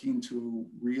be looking to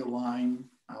realign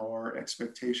our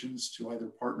expectations to either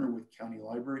partner with county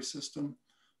library system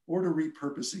or to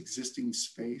repurpose existing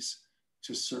space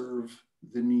to serve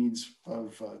the needs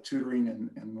of tutoring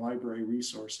and library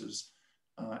resources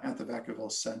at the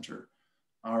Vacaville Center.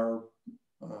 Our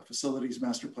facilities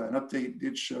master plan update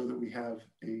did show that we have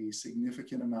a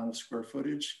significant amount of square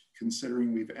footage,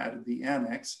 considering we've added the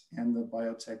annex and the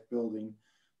biotech building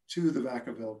to the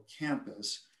Vacaville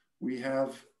campus. We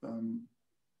have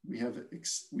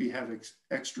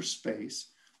extra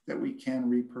space that we can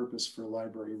repurpose for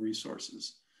library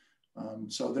resources.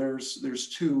 So there's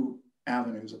two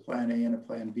avenues, a plan A and a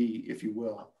plan B, if you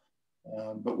will.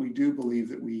 But we do believe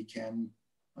that we can,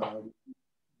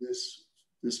 this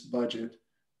budget,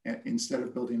 instead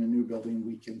of building a new building,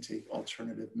 we can take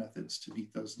alternative methods to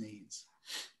meet those needs.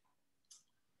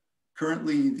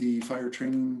 Currently, the fire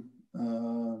training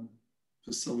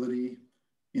facility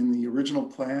in the original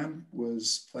plan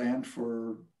was planned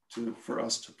for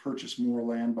us to purchase more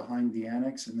land behind the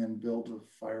annex and then build a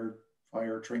fire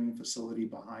training facility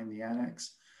behind the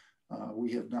annex.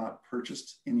 We have not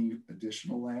purchased any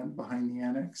additional land behind the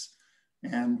annex,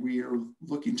 and we are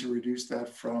looking to reduce that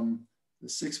from the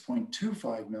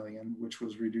 6.25 million, which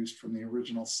was reduced from the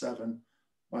original 7,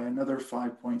 by another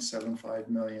 5.75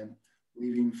 million,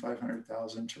 leaving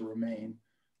 500,000 to remain,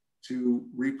 to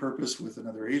repurpose with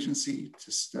another agency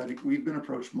to study. We've been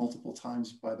approached multiple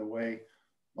times, by the way,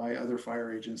 by other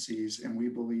fire agencies, and we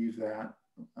believe that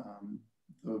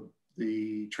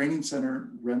the training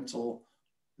center rental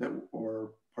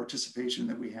or participation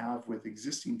that we have with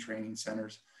existing training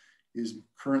centers is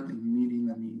currently meeting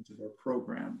the needs of our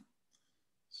program.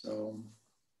 So,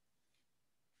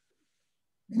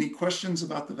 any questions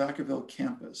about the Vacaville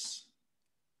campus?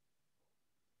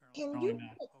 Can you?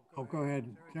 Oh, go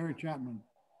ahead, Sarah Chapman.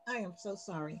 I am so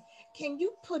sorry. Can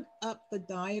you put up the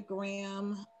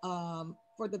diagram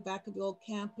for the Vacaville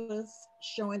campus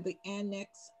showing the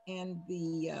annex and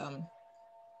the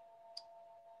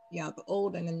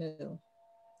old and the new?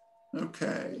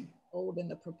 Okay. Old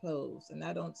and the proposed, and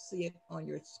I don't see it on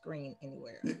your screen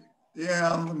anywhere.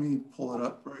 Yeah, let me pull it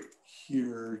up right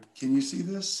here. Can you see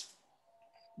this?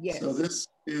 Yes. So this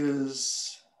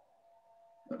is,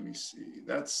 let me see,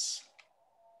 that's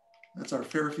our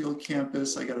Fairfield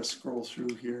campus. I got to scroll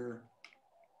through here.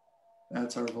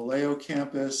 That's our Vallejo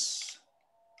campus.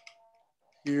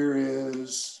 Here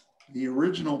is the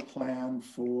original plan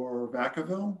for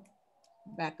Vacaville.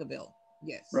 Vacaville,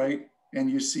 yes. Right,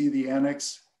 and you see the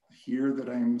annex here that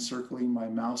I'm circling my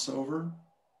mouse over.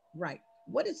 Right.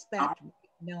 What is that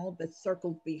now that's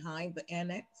circled behind the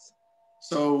annex?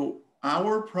 So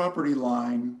our property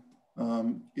line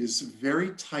is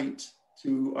very tight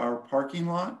to our parking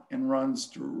lot and runs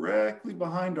directly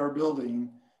behind our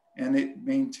building, and it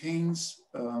maintains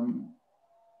a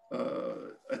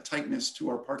tightness to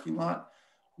our parking lot.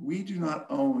 We do not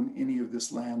own any of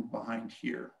this land behind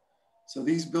here. So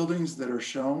these buildings that are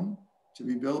shown to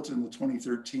be built in the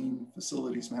 2013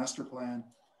 facilities master plan,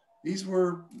 these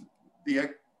were the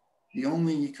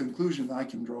only conclusion I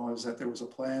can draw is that there was a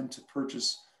plan to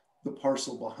purchase the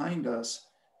parcel behind us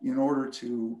in order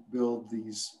to build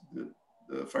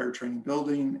the fire training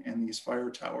building and these fire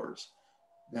towers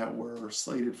that were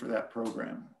slated for that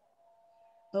program.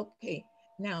 Okay,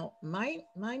 now my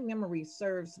memory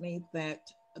serves me that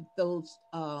those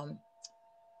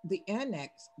the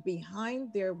annex behind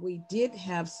there, we did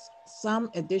have some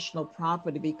additional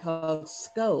property because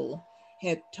SCO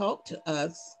had talked to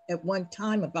us at one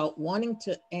time about wanting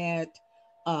to add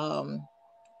an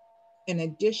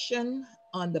addition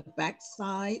on the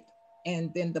backside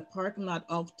and then the parking lot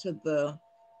off to the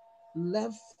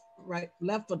left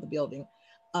of the building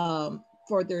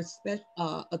for their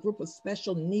a group of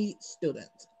special needs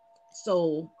students.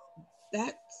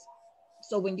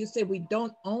 So when you say we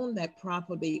don't own that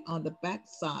property on the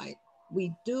backside,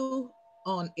 we do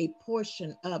own a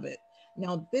portion of it.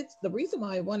 Now, the reason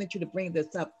why I wanted you to bring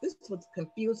this up, this was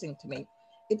confusing to me.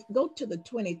 If you go to the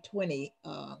 2020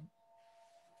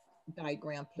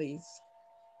 diagram, please.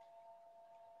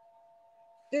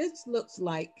 This looks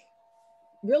like,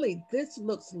 really, this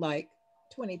looks like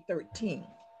 2013.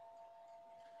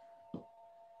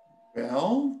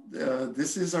 Well,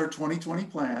 this is our 2020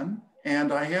 plan.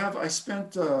 And I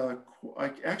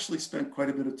actually spent quite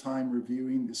a bit of time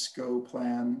reviewing the SCO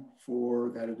plan for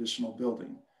that additional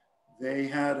building. They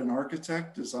had an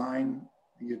architect design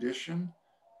the addition.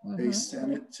 They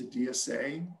sent it to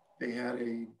DSA. They had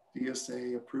a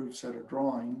DSA approved set of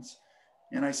drawings.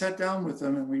 And I sat down with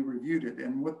them and we reviewed it.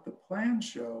 And what the plan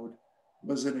showed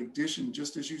was an addition,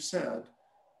 just as you said,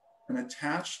 an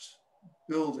attached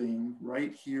building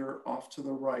right here off to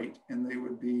the right, and they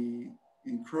would be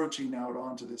encroaching out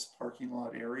onto this parking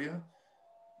lot area.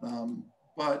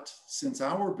 But since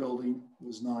our building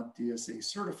was not DSA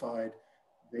certified,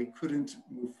 they couldn't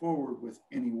move forward with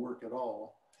any work at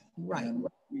all. Right. And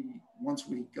once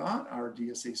we got our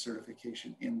DSA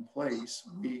certification in place,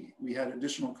 we had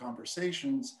additional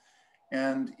conversations.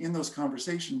 And in those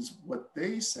conversations, what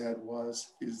they said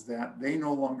is that they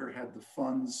no longer had the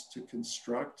funds to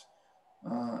construct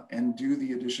and do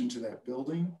the addition to that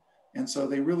building. And so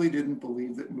they really didn't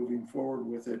believe that moving forward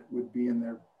with it would be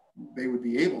they would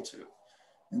be able to.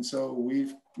 And so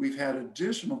we've had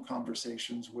additional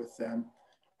conversations with them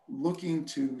looking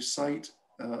to site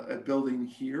a building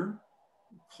here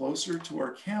closer to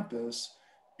our campus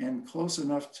and close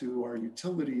enough to our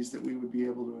utilities that we would be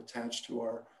able to attach to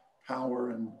our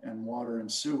power and water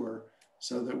and sewer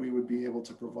so that we would be able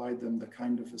to provide them the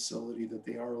kind of facility that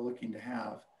they are looking to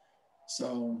have.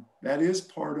 So that is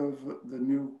part of the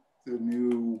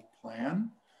new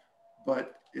plan.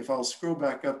 But if I'll scroll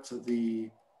back up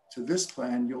to this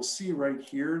plan, you'll see right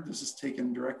here, this is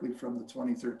taken directly from the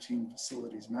 2013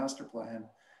 Facilities Master Plan.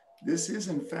 This is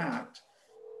in fact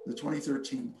the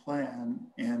 2013 plan.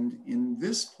 And in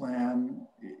this plan,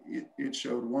 it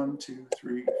showed 1, 2,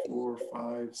 3, 4,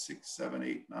 5, 6, 7,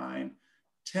 8, 9,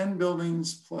 10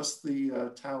 buildings plus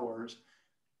the towers.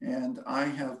 And I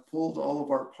have pulled all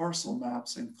of our parcel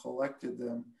maps and collected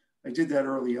them. I did that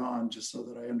early on just so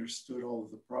that I understood all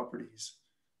of the properties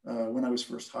when I was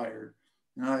first hired.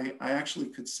 And I actually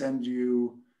could send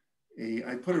you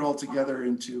I put it all together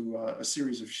into a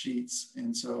series of sheets.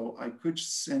 And so I could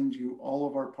send you all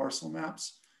of our parcel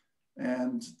maps,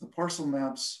 and the parcel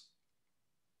maps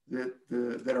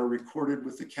that are recorded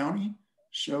with the county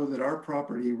show that our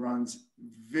property runs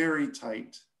very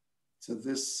tight to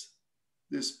this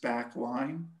back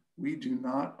line. We do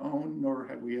not own, nor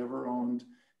have we ever owned,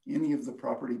 any of the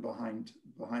property behind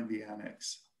the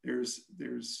annex. There's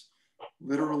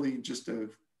literally just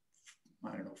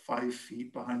I don't know, 5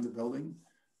 feet behind the building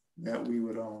that we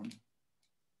would own.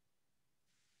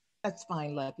 That's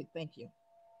fine, Lucky. Thank you.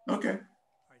 Okay. All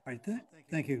right.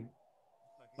 Thank you,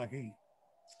 Lucky.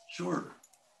 Sure.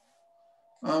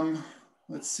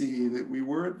 Let's see, that we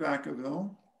were at Vacaville.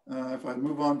 If I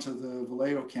move on to the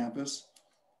Vallejo campus,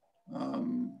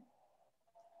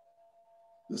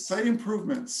 the site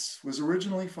improvements was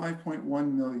originally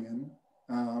 5.1 million.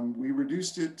 We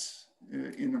reduced it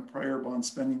in a prior bond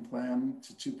spending plan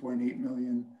to 2.8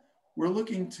 million. We're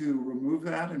looking to remove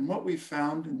that. And what we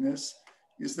found in this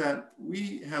is that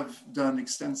we have done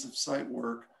extensive site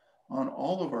work on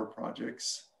all of our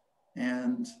projects,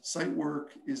 and site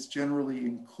work is generally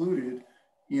included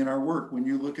in our work. When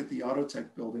you look at the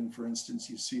Autotech building, for instance,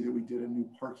 you see that we did a new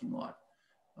parking lot,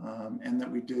 and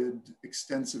that we did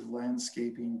extensive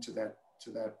landscaping to that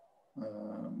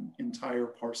entire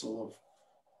parcel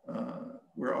of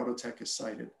where Autotech is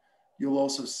sited. You'll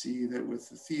also see that with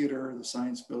the theater, the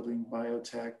science building,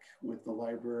 biotech, with the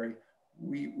library,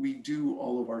 we do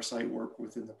all of our site work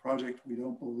within the project. We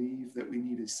don't believe that we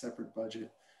need a separate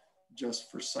budget just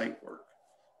for site work.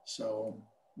 So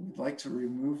we'd like to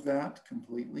remove that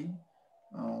completely.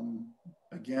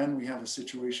 Again, we have a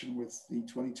situation with the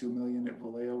 22 million at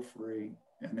Vallejo for an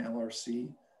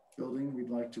LRC building. We'd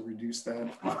like to reduce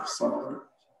that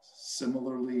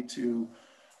similarly to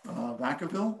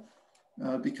Vacaville,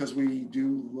 because we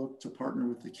do look to partner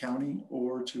with the county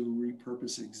or to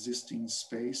repurpose existing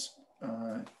space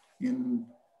in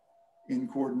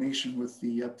coordination with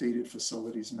the updated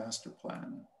facilities master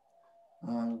plan.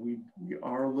 We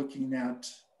are looking at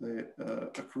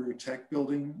a career tech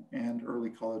building and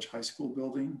early college high school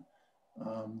building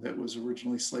that was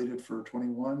originally slated for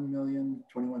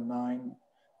 21.9.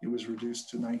 It was reduced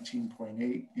to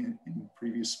 19.8 in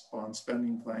previous bond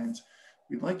spending plans.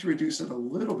 We'd like to reduce it a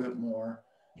little bit more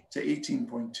to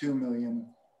 18.2 million.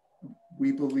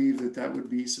 We believe that that would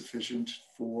be sufficient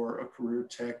for a career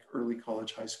tech early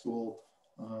college high school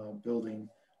building,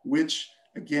 which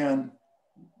again,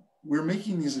 we're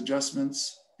making these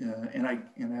adjustments, and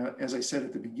as I said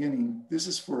at the beginning, this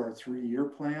is for our 3-year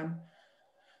plan.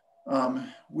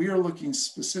 We are looking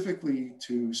specifically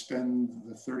to spend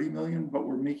the 30 million, but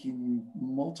we're making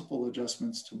multiple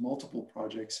adjustments to multiple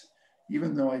projects,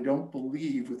 even though I don't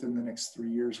believe within the next 3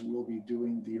 years we'll be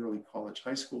doing the early college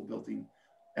high school building.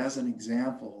 As an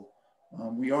example,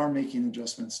 we are making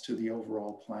adjustments to the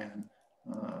overall plan.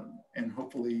 And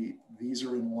hopefully these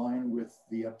are in line with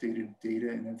the updated data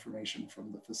and information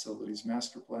from the facilities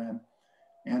master plan,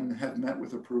 and have met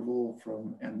with approval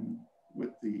from and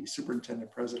with the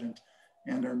superintendent president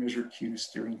and our Measure Q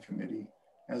steering committee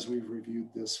as we've reviewed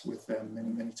this with them many,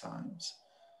 many times.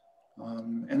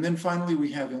 And then finally,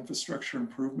 we have infrastructure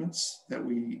improvements that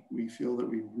we feel that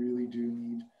we really do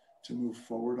need to move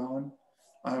forward on.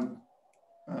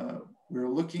 We're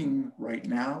looking right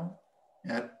now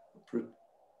at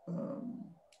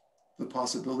the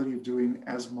possibility of doing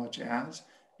as much as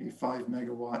a 5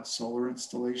 megawatt solar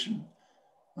installation.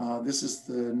 This is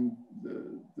the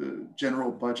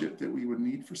general budget that we would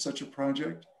need for such a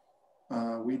project.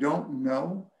 We don't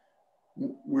know.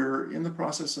 We're in the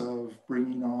process of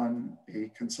bringing on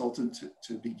a consultant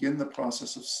to begin the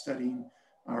process of studying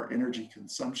our energy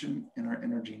consumption and our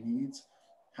energy needs,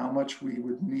 how much we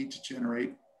would need to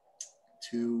generate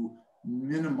to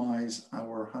minimize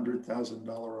our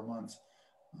 $100,000 a month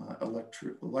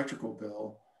electrical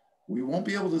bill. We won't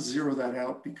be able to zero that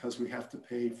out because we have to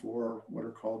pay for what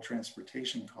are called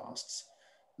transportation costs.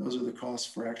 Those are the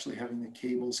costs for actually having the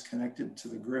cables connected to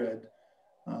the grid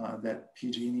that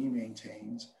PG&E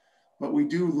maintains. But we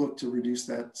do look to reduce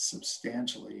that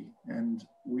substantially, and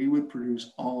we would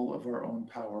produce all of our own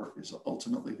power is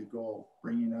ultimately the goal,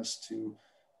 bringing us to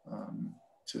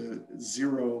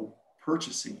zero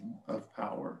purchasing of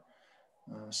power.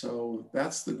 So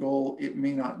that's the goal. It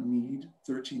may not need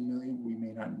 13 million. We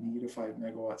may not need a 5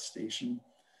 megawatt station.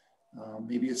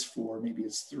 Maybe it's 4, maybe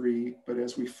it's 3, but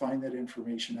as we find that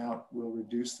information out, we'll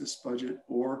reduce this budget,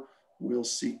 or we'll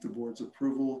seek the board's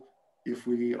approval if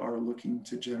we are looking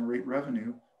to generate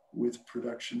revenue with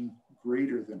production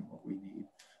greater than what we need.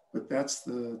 But that's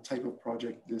the type of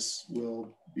project this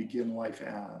will begin life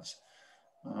as.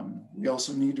 We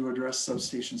also need to address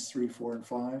substations 3, 4, and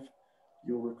 5.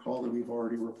 You'll recall that we've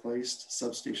already replaced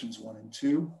substations 1 and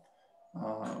 2.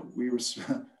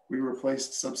 We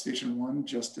replaced substation 1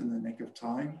 just in the nick of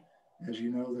time. As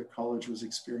you know, the college was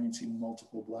experiencing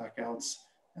multiple blackouts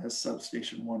as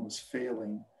substation 1 was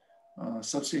failing.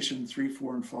 Substation 3,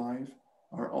 4, and 5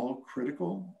 are all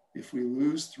critical. If we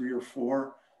lose 3 or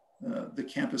 4, the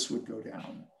campus would go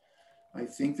down. I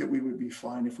think that we would be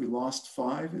fine if we lost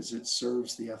 5, as it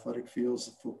serves the athletic fields,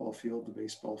 the football field, the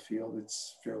baseball field.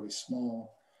 It's fairly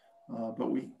small, but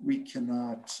we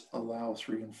cannot allow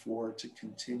 3 and 4 to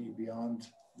continue beyond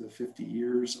the 50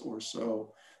 years or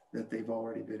so that they've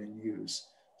already been in use.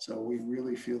 So we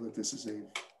really feel that this is a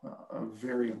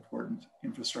very important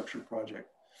infrastructure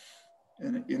project.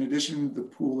 And in addition, the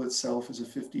pool itself is a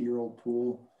 50-year-old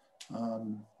pool.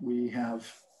 We have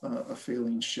a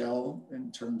failing shell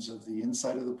in terms of the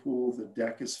inside of the pool. The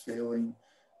deck is failing.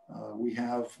 We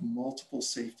have multiple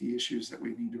safety issues that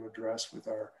we need to address with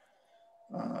our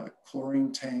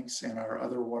chlorine tanks and our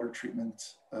other water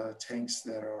treatment tanks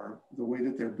that are, the way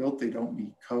that they're built, they don't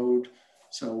meet code.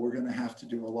 So we're going to have to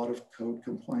do a lot of code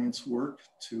compliance work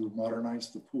to modernize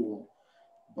the pool.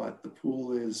 But the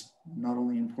pool is not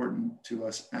only important to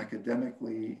us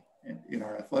academically in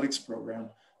our athletics program,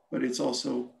 but it's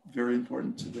also very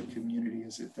important to the community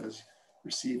as it does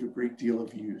receive a great deal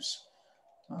of use.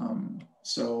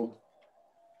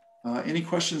 Any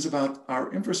questions about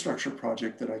our infrastructure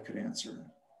project that I could answer?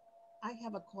 I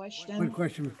have a question. One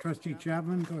question with Trustee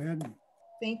Chapman, go ahead.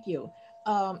 Thank you.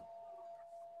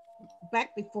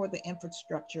 Back before the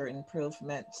infrastructure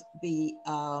improvements, the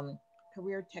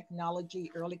Career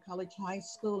Technology Early College High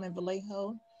School in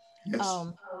Vallejo.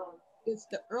 Yes. Is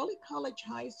the Early College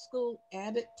High School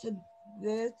added to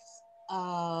this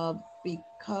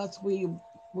because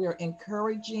we're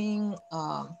encouraging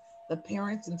the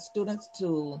parents and students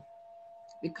to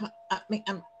become, I mean,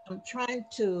 I'm trying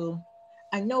to,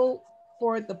 I know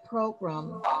for the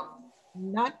program,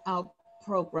 not our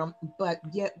program, but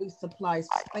yet we supply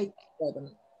space for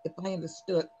them. If I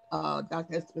understood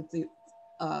Dr.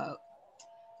 Esposito,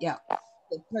 yeah,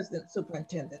 the president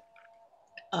superintendent.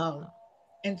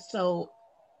 And so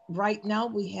right now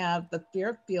we have the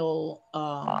Fairfield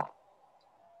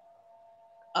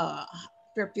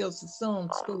Sassoon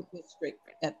School District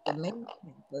at the main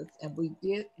campus, and we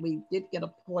did get a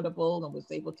portable and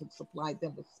was able to supply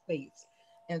them with space.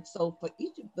 And so for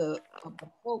each of the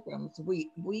programs,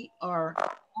 we are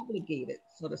obligated,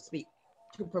 so to speak,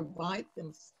 to provide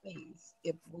them space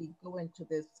if we go into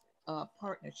this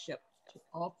partnership to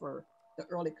offer the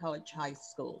early college high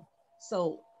school.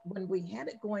 So when we had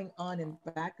it going on in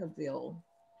Vacaville,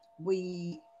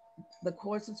 the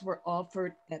courses were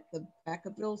offered at the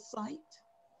Vacaville site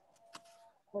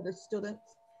for the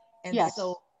students. And yes.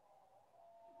 So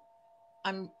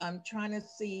I'm trying to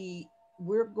see,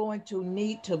 we're going to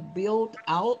need to build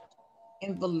out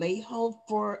in Vallejo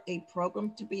for a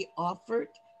program to be offered.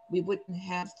 We wouldn't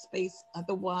have space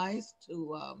otherwise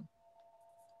to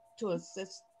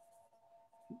assist.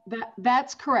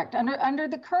 That's correct. Under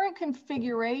the current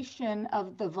configuration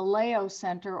of the Vallejo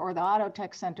Center or the Auto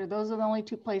Tech Center, those are the only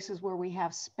two places where we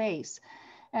have space.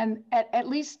 And at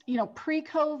least,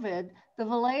 pre-COVID, the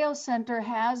Vallejo Center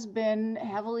has been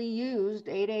heavily used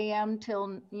 8 a.m.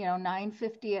 till,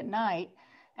 9:50 at night,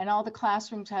 and all the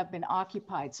classrooms have been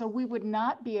occupied. So we would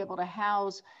not be able to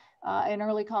house an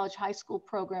early college high school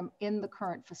program in the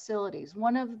current facilities.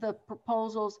 One of the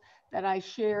proposals that I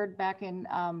shared back in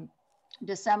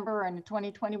December and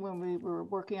 2020 when we were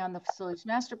working on the facilities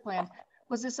master plan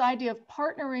was this idea of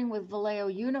partnering with Vallejo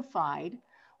Unified,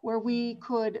 where we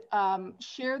could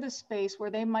share the space where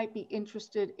they might be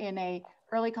interested in a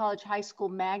early college high school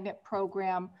magnet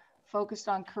program focused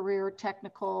on career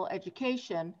technical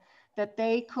education that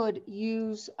they could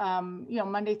use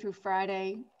Monday through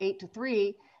Friday, 8 to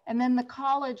 3. And then the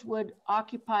college would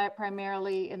occupy it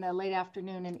primarily in the late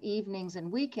afternoon and evenings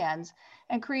and weekends,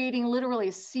 and creating literally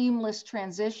a seamless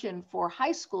transition for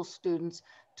high school students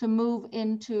to move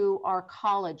into our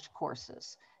college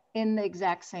courses in the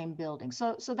exact same building.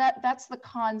 So that's the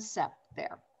concept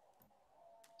there.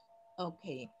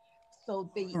 Okay, so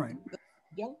the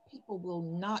young people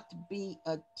will not be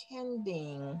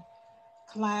attending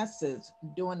classes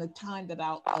during the time that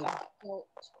our adult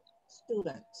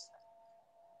students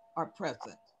are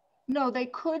present. No, they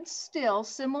could still,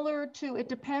 similar to, it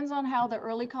depends on how the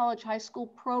early college high school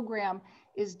program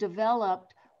is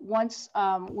developed once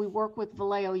we work with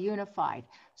Vallejo Unified.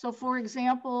 So for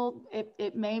example,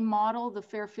 it may model the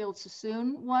Fairfield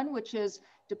Sassoon one, which is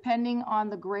depending on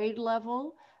the grade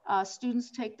level, students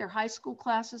take their high school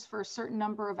classes for a certain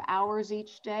number of hours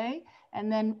each day. And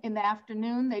then in the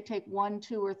afternoon, they take 1,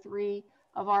 2, or 3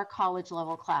 of our college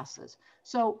level classes.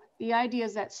 So the idea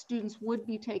is that students would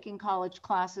be taking college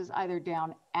classes either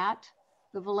down at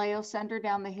the Vallejo Center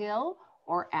down the hill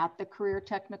or at the Career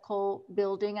Technical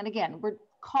Building. And again, we're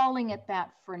calling it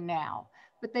that for now,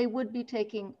 but they would be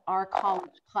taking our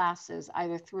college classes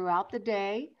either throughout the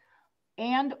day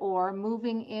and or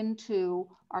moving into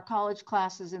our college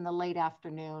classes in the late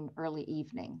afternoon, early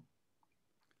evening.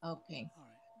 Okay.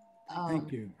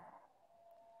 Thank you.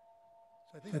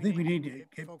 So I think we need to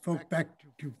get folk back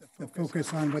to the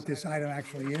focus on what this item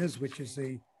actually is, which is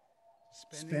the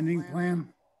spending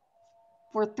plan.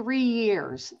 For 3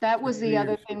 years. That was the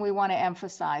other thing we want to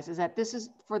emphasize, is that this is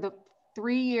for the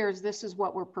 3 years, this is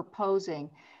what we're proposing.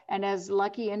 And as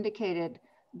Lucky indicated,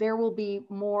 there will be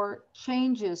more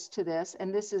changes to this,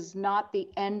 and this is not the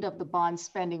end of the bond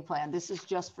spending plan. This is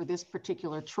just for this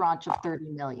particular tranche of 30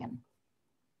 million.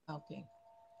 Okay.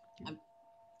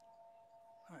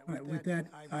 All right, with that,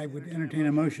 I would entertain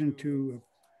a motion to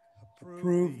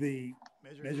approve the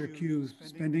Measure Q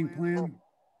spending plan.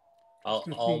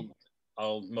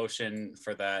 I'll motion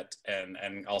for that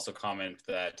and also comment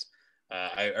that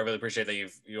I really appreciate that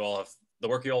you all have the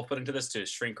work you all put into this to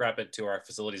shrink wrap it to our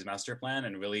facilities master plan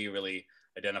and really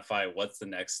identify what's the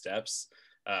next steps.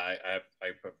 I have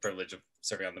a privilege of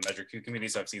serving on the Measure Q committee,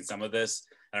 so I've seen some of this,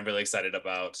 and I'm really excited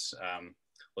about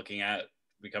looking at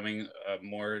becoming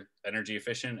more energy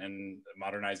efficient and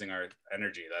modernizing our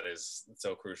energy. That is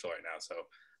so crucial right now. So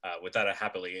with that, I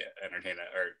happily entertain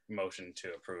a motion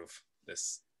to approve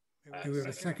this. Do we have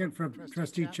a second from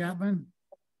Trustee Chapman?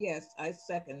 Yes, I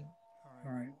second.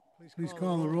 All right, please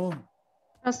call the roll.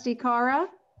 Trustee Cara?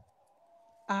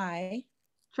 Aye.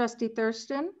 Trustee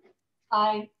Thurston?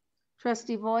 Aye.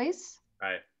 Trustee Voice?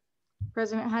 Aye.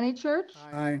 President Honeychurch?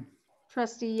 Aye.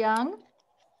 Trustee Young?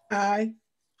 Aye.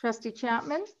 Trustee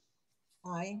Chapman?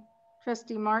 Aye.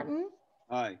 Trustee Martin?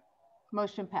 Aye.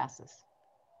 Motion passes.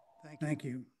 Thank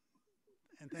you.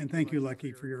 And thank you,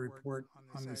 Lucky, for your report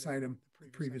on this item, the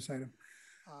previous item.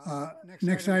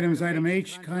 Next item is item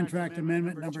H, contract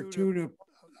amendment number 2 to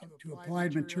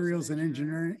Applied Materials and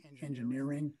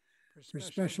Engineering for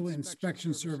special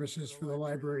inspection services for the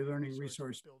Library Learning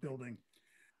Resource Building.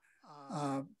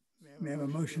 May I have a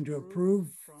motion to approve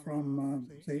from,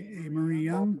 say, A. Marie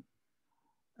Young?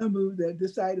 I move that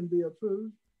this item be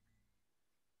approved.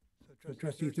 So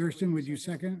Trustee Thurston, would you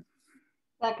second?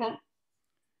 Second.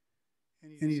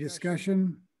 Any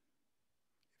discussion?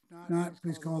 If not,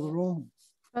 please call the roll.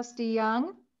 Trustee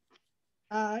Young?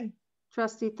 Aye.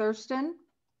 Trustee Thurston?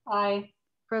 Aye.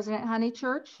 President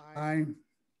Honeychurch? Aye.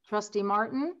 Trustee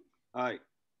Martin? Aye.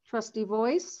 Trustee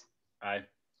Voice? Aye.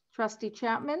 Trustee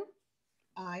Chapman?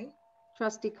 Aye.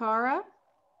 Trustee Cara?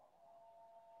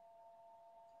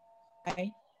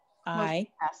 Aye. Motion Aye.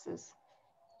 passes.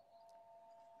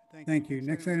 Thank you.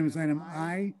 Next item is item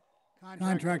I,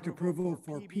 contract approval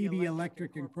for PB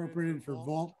Electric Incorporated for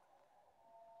vault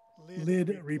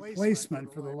lid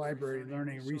replacement for the Library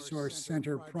Learning Resource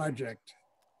Center project.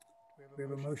 We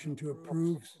have a motion to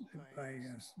approve by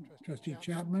Trustee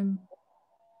Chapman.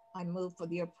 I move for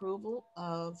the approval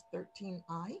of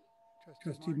 13I.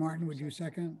 Trustee Martin, would you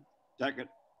second? Second.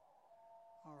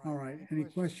 All right. Any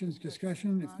questions,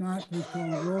 discussion? If not, please call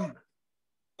the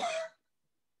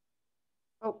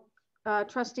roll.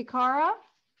 Trustee Cara?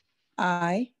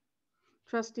 Aye.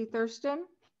 Trustee Thurston?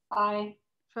 Aye.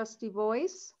 Trustee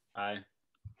Voice? Aye.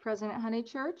 President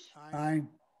Honeychurch? Aye.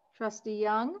 Trustee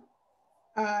Young?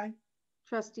 Aye.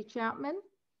 Trustee Chapman?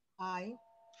 Aye.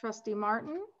 Trustee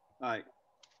Martin? Aye.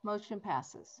 Motion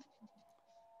passes.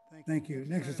 Thank you.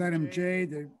 Next is item J,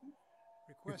 the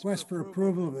request for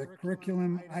approval of the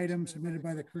curriculum item submitted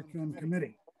by the curriculum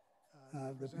committee.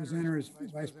 The presenter is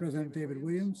Vice President David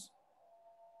Williams.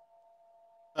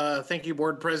 Thank you,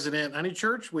 Board President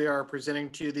Honeychurch. We are presenting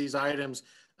to you these items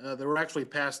that were actually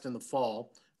passed in the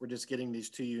fall. We're just getting these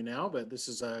to you now, but this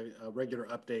is a regular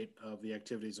update of the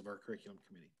activities of our curriculum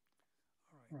committee.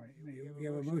 All right, we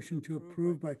have a motion to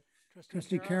approve by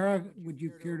Trustee Cara. Would you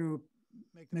care to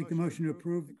make the motion to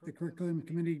approve the curriculum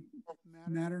committee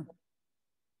matter?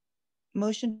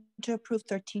 Motion to approve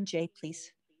 13J,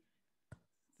 please.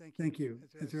 Thank you.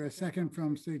 Is there a second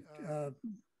from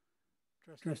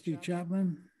Trustee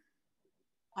Chapman?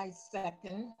 I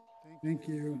second. Thank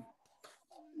you.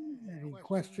 Any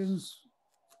questions,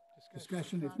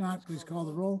 discussion? If not, please call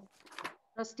the roll.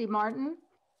 Trustee Martin?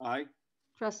 Aye.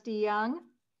 Trustee Young?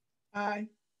 Aye.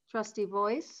 Trustee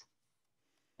Voice?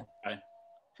 Aye.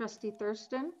 Trustee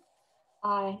Thurston?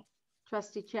 Aye.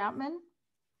 Trustee Chapman?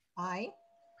 Aye.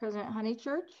 President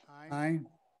Honeychurch? Aye.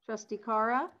 Trustee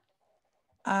Cara?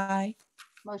 Aye.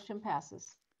 Motion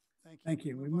passes. Thank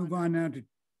you. We move on now to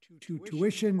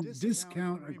tuition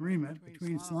discount agreement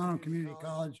between Solano Community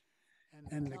College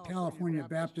and the California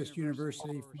Baptist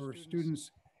University for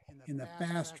students in the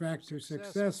Fast Track to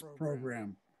Success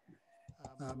program.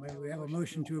 May we have a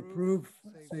motion to approve?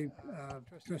 Say,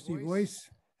 Trustee Voice,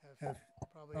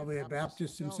 probably a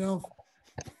Baptist himself.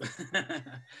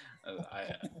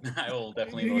 I will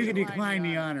definitely. You can decline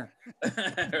the honor.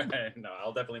 Right. No,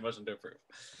 I'll definitely motion to approve.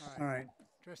 All right.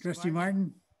 Trustee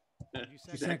Martin,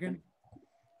 you second?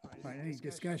 All right. Any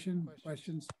discussion,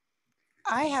 questions?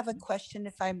 I have a question,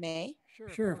 if I may.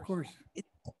 Sure, of course.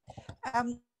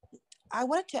 I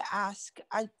wanted to ask,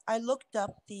 I looked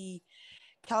up the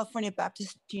California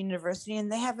Baptist University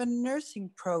and they have a nursing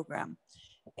program.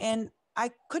 And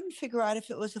I couldn't figure out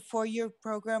if it was a 4-year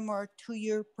program or a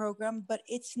 2-year program, but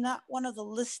it's not one of the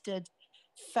listed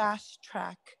fast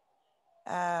track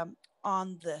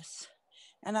on this.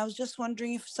 And I was just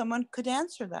wondering if someone could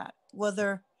answer that,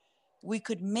 whether we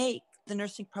could make the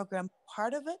nursing program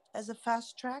part of it as a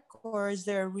fast track, or is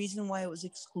there a reason why it was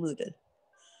excluded?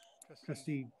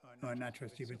 Trustee, not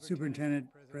trustee, but Superintendent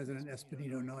President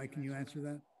Espinito Noy, can you answer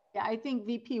that? Yeah, I think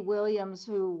VP Williams,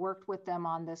 who worked with them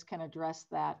on this, can address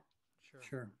that.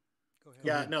 Sure. Go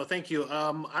Yeah, ahead. no, thank you.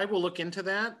 I will look into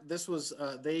that. This was,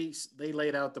 they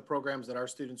laid out the programs that our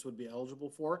students would be eligible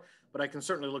for, but I can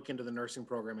certainly look into the nursing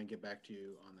program and get back to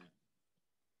you on that.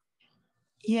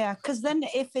 Yeah, because then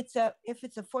if it's a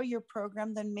 4-year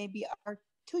program, then maybe our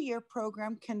 2-year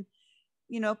program can,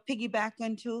 piggyback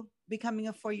into becoming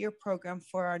a 4-year program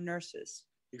for our nurses.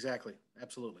 Exactly.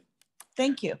 Absolutely.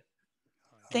 Thank you.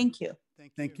 Thank you.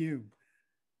 Thank you.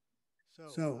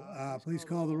 So please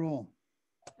call the roll.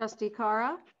 Trustee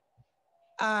Cara?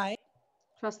 Aye.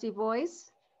 Trustee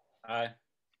Boyce? Aye.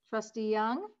 Trustee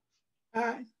Young?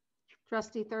 Aye.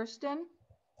 Trustee Thurston?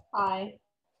 Aye.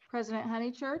 President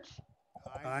Honeychurch?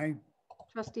 Aye.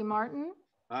 Trustee Martin?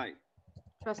 Aye.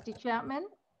 Trustee Chapman?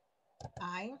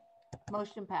 Aye.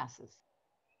 Motion passes.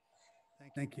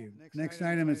 Thank you. Next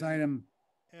item is item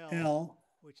L,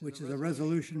 which is a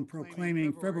resolution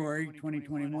proclaiming February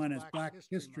 2021 as Black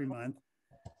History Month.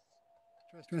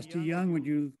 Trustee Young, would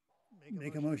you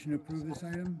make a motion to approve this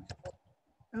item?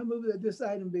 I move that this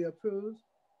item be approved.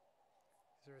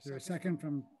 Is there a second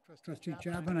from Trustee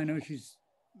Chapman? I know she's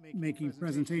making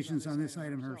presentations on this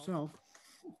item herself.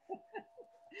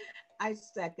 I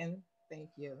second. Thank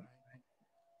you.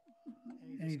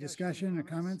 Any discussion or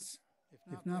comments?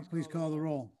 If not, please call the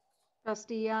roll.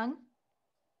 Trustee Young?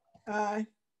 Aye.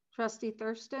 Trustee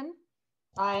Thurston?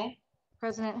 Aye.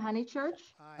 President Honeychurch?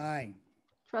 Aye.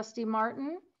 Trustee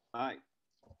Martin? Aye.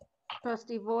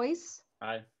 Trustee Boyce?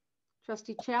 Aye.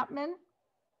 Trustee Chapman?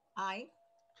 Aye.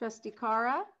 Trustee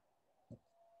Cara?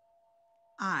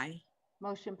 Aye.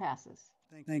 Motion passes.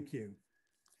 Thank you.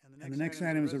 And the next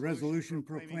item is a resolution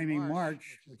proclaiming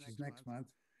March, which is next month,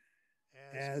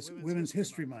 as Women's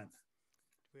History Month.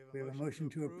 We have a motion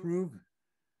to approve.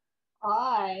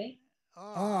 Aye.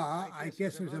 I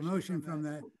guess there's a motion from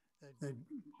the I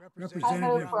representative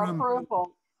move for from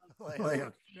approval.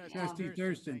 Trustee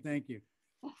Thurston. Thank you.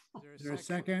 Is there a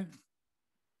second?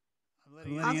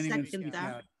 I'm I'll letting anyone second speak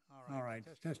that. out. All right.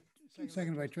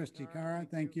 Seconded by Trustee Cara.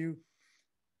 Thank you.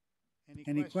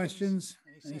 Any questions?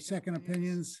 Any second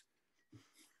opinions?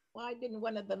 Why didn't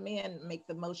one of the men make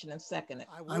the motion and second it?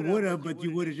 I would have, but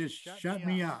you would have just shut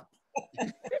me up.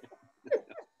 I'm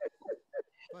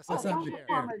the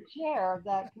former chair of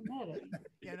that committee.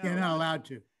 You're not allowed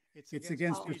to. It's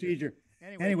against procedure.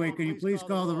 Anyway, can you please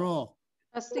call the roll?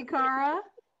 Trustee Cara?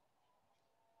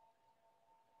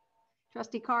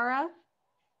 Trustee Cara?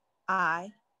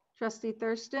 Aye. Trustee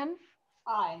Thurston?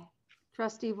 Aye.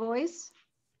 Trustee Boyce?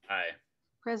 Aye.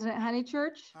 President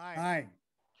Honeychurch? Aye.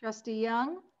 Trustee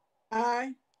Young?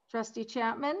 Aye. Trustee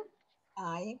Chapman?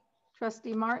 Aye.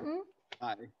 Trustee Martin?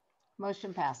 Aye.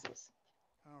 Motion passes.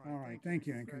 All right, thank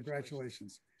you and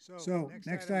congratulations. So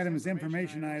next item is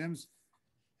information items.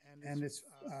 And it's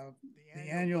the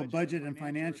annual budget and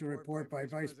financial report by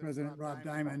Vice President Rob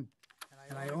Diamond.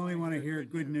 And I only want to hear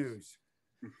good news.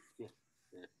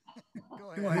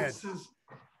 Go ahead.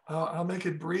 I'll make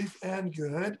it brief and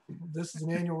good. This is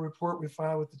an annual report we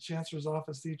file with the Chancellor's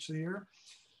Office each year.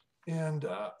 And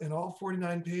in all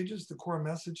 49 pages, the core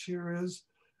message here is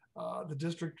the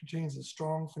district retains a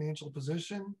strong financial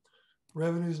position.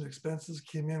 Revenues and expenses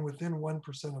came in within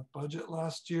 1% of budget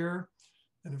last year.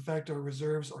 And in fact, our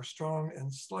reserves are strong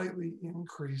and slightly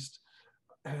increased.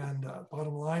 And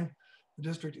bottom line, the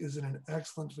district is in an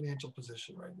excellent financial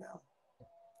position right now.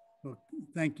 Well,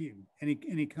 thank you.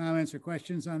 Any comments or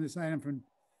questions on this item from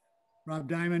Rob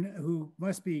Diamond, who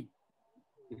must be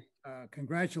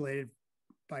congratulated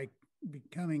by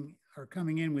coming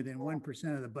in within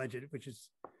 1% of the budget, which is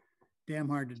damn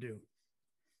hard to do.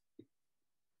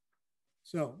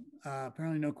 So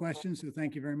apparently no questions, so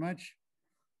thank you very much.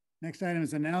 Next item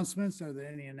is announcements. Are there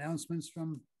any announcements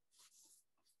from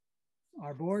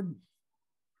our board?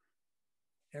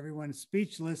 Everyone's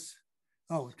speechless.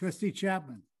 Oh, Trustee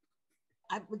Chapman.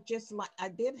 I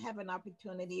did have an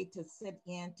opportunity to sit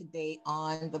in today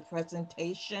on the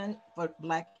presentation for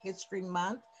Black History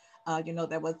Month.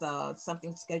 There was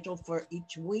something scheduled for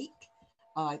each week.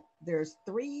 There's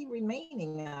 3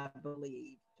 remaining, I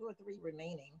believe, 2 or 3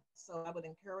 remaining. So I would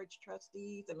encourage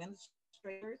trustees,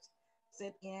 administrators,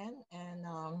 sit in and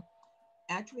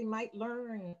actually might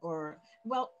learn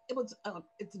it was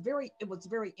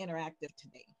very interactive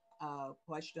today.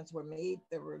 Questions were made.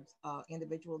 There were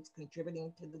individuals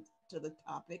contributing to the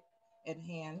topic at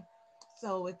hand.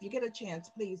 So if you get a chance,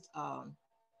 please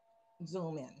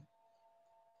zoom in.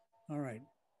 All right.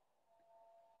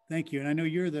 Thank you. And I know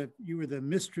you were the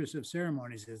mistress of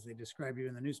ceremonies, as they describe you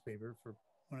in the newspaper, for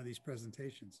one of these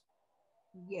presentations.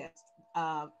 Yes,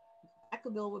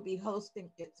 Vacaville will be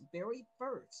hosting its very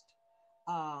first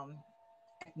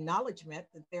acknowledgement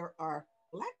that there are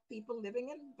Black people living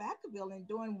in Vacaville and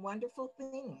doing wonderful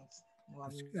things. No,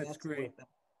 that's great.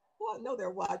 Well, no,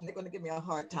 they're watching. They're going to give me a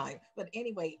hard time. But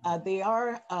anyway, they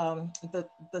are the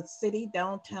city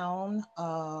downtown,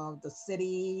 the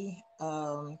city,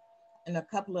 and a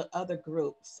couple of other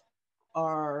groups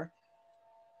are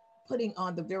putting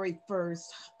on the very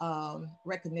first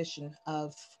recognition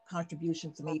of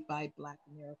contributions made by Black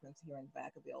Americans here in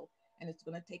Vacaville. And it's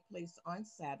going to take place on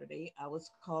Saturday. I was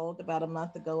called about a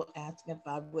month ago asking if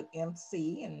I would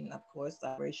MC, and of course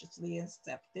I graciously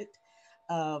accepted.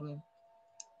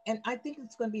 And I think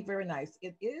it's going to be very nice.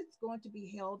 It is going to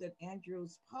be held at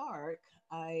Andrews Park.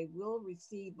 I will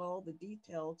receive all the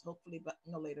details, hopefully, but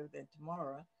no later than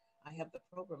tomorrow. I have the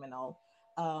program and all.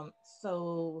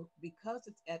 So because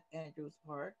it's at Andrews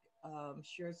Park,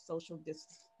 sure social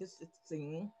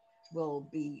distancing will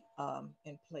be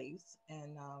in place.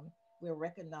 And we're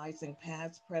recognizing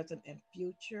past, present, and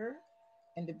future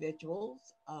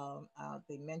individuals.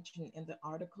 They mentioned in the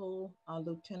article,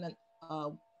 Lieutenant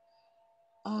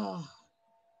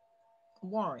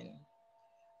Warren.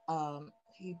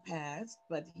 He passed,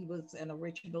 but he was an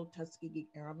original Tuskegee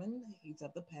Airman. He's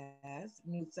of the past.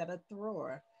 Musetta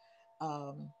Thrower.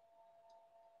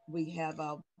 We have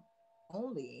our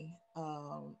only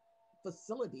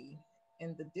facility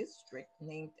in the district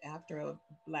named after a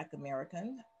Black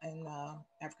American and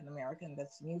African American.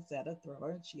 That's Musetta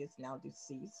Thrower. She is now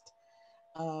deceased.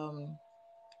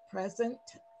 Present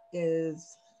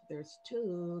is there's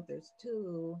two.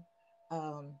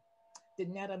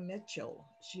 Danetta Mitchell.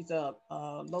 She's a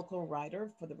local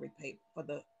writer for the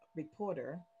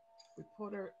Reporter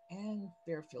and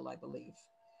Fairfield, I believe.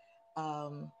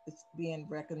 It's being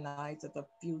recognized as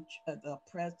the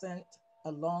present,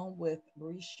 along with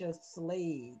Risha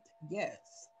Slade.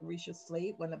 Yes, Risha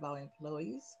Slade, one of our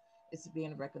employees, is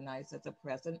being recognized as a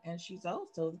present, and she's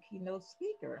also the keynote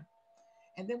speaker.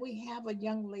 And then we have a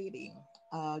young lady.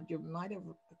 You might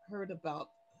have heard about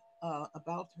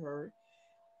her.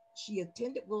 She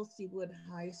attended Wilsey Wood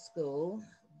High School,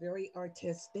 very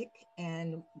artistic,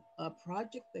 and a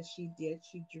project that she did,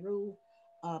 she drew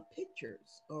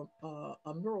pictures or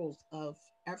murals of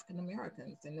African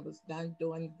Americans, and it was done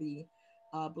during the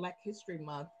Black History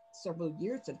Month several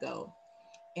years ago.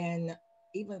 And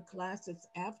even classes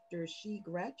after she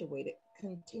graduated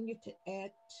continued to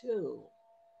add to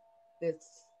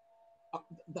this,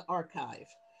 the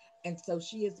archive. And so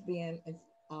she is being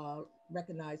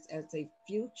recognized as a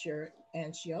future,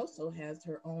 and she also has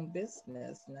her own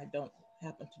business, and I don't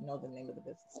happen to know the name of the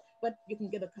business, but you can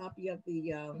get a copy of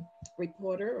the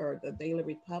Reporter or the Daily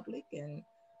Republic, and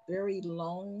very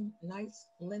long, nice,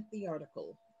 lengthy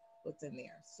article was in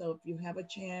there. So if you have a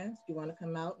chance, you want to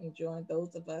come out and join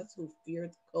those of us who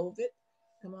feared COVID,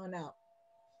 come on out.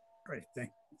 Great,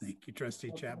 thank you,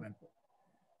 Trustee Chapman.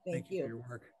 Thank you for your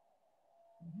work.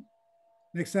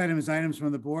 Next item is items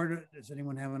from the board. Does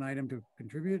anyone have an item to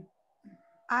contribute?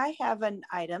 I have an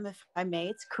item, if I may.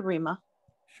 It's Karima.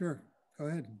 Sure, go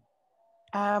ahead.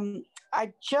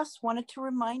 I just wanted to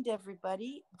remind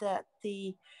everybody that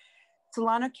the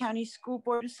Solano County School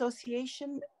Board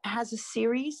Association has a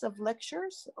series of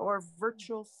lectures or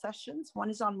virtual sessions. One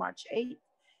is on March 8th,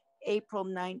 April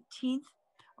 19th,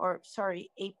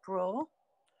 April.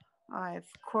 Of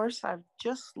course, I've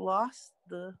just lost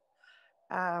the,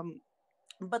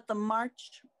 but the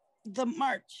March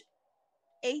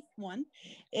 8th one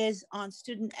is on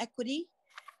student equity.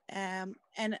 And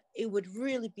it would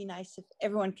really be nice if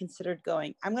everyone considered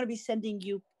going. I'm going to be sending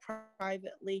you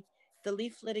privately the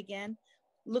leaflet again.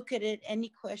 Look at it. Any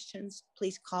questions,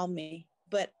 please call me.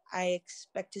 But I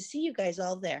expect to see you guys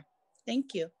all there.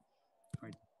 Thank you. All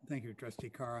right. Thank you, Trustee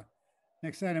Cara.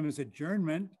 Next item is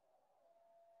adjournment.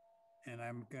 And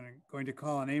I'm going to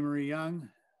call on Amory Young,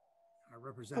 our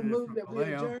representative from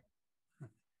Vallejo.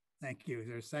 Thank you. Is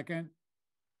there a second?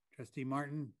 Trustee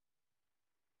Martin?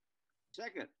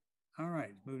 Second. All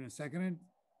right, moving and seconded.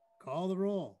 Call the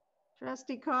roll.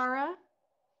 Trustee Cara?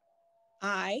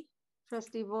 Aye.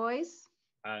 Trustee Voice?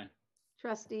 Aye.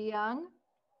 Trustee Young?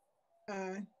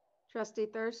 Aye. Trustee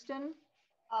Thurston?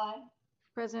 Aye.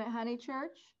 President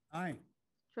Honeychurch? Aye.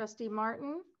 Trustee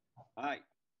Martin? Aye.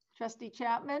 Trustee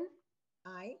Chapman?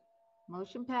 Aye.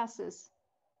 Motion passes.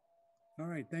 All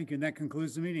right, thank you. And that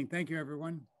concludes the meeting. Thank you,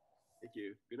 everyone. Thank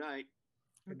you. Good night.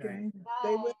 Good Okay.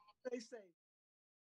 night. Stay safe.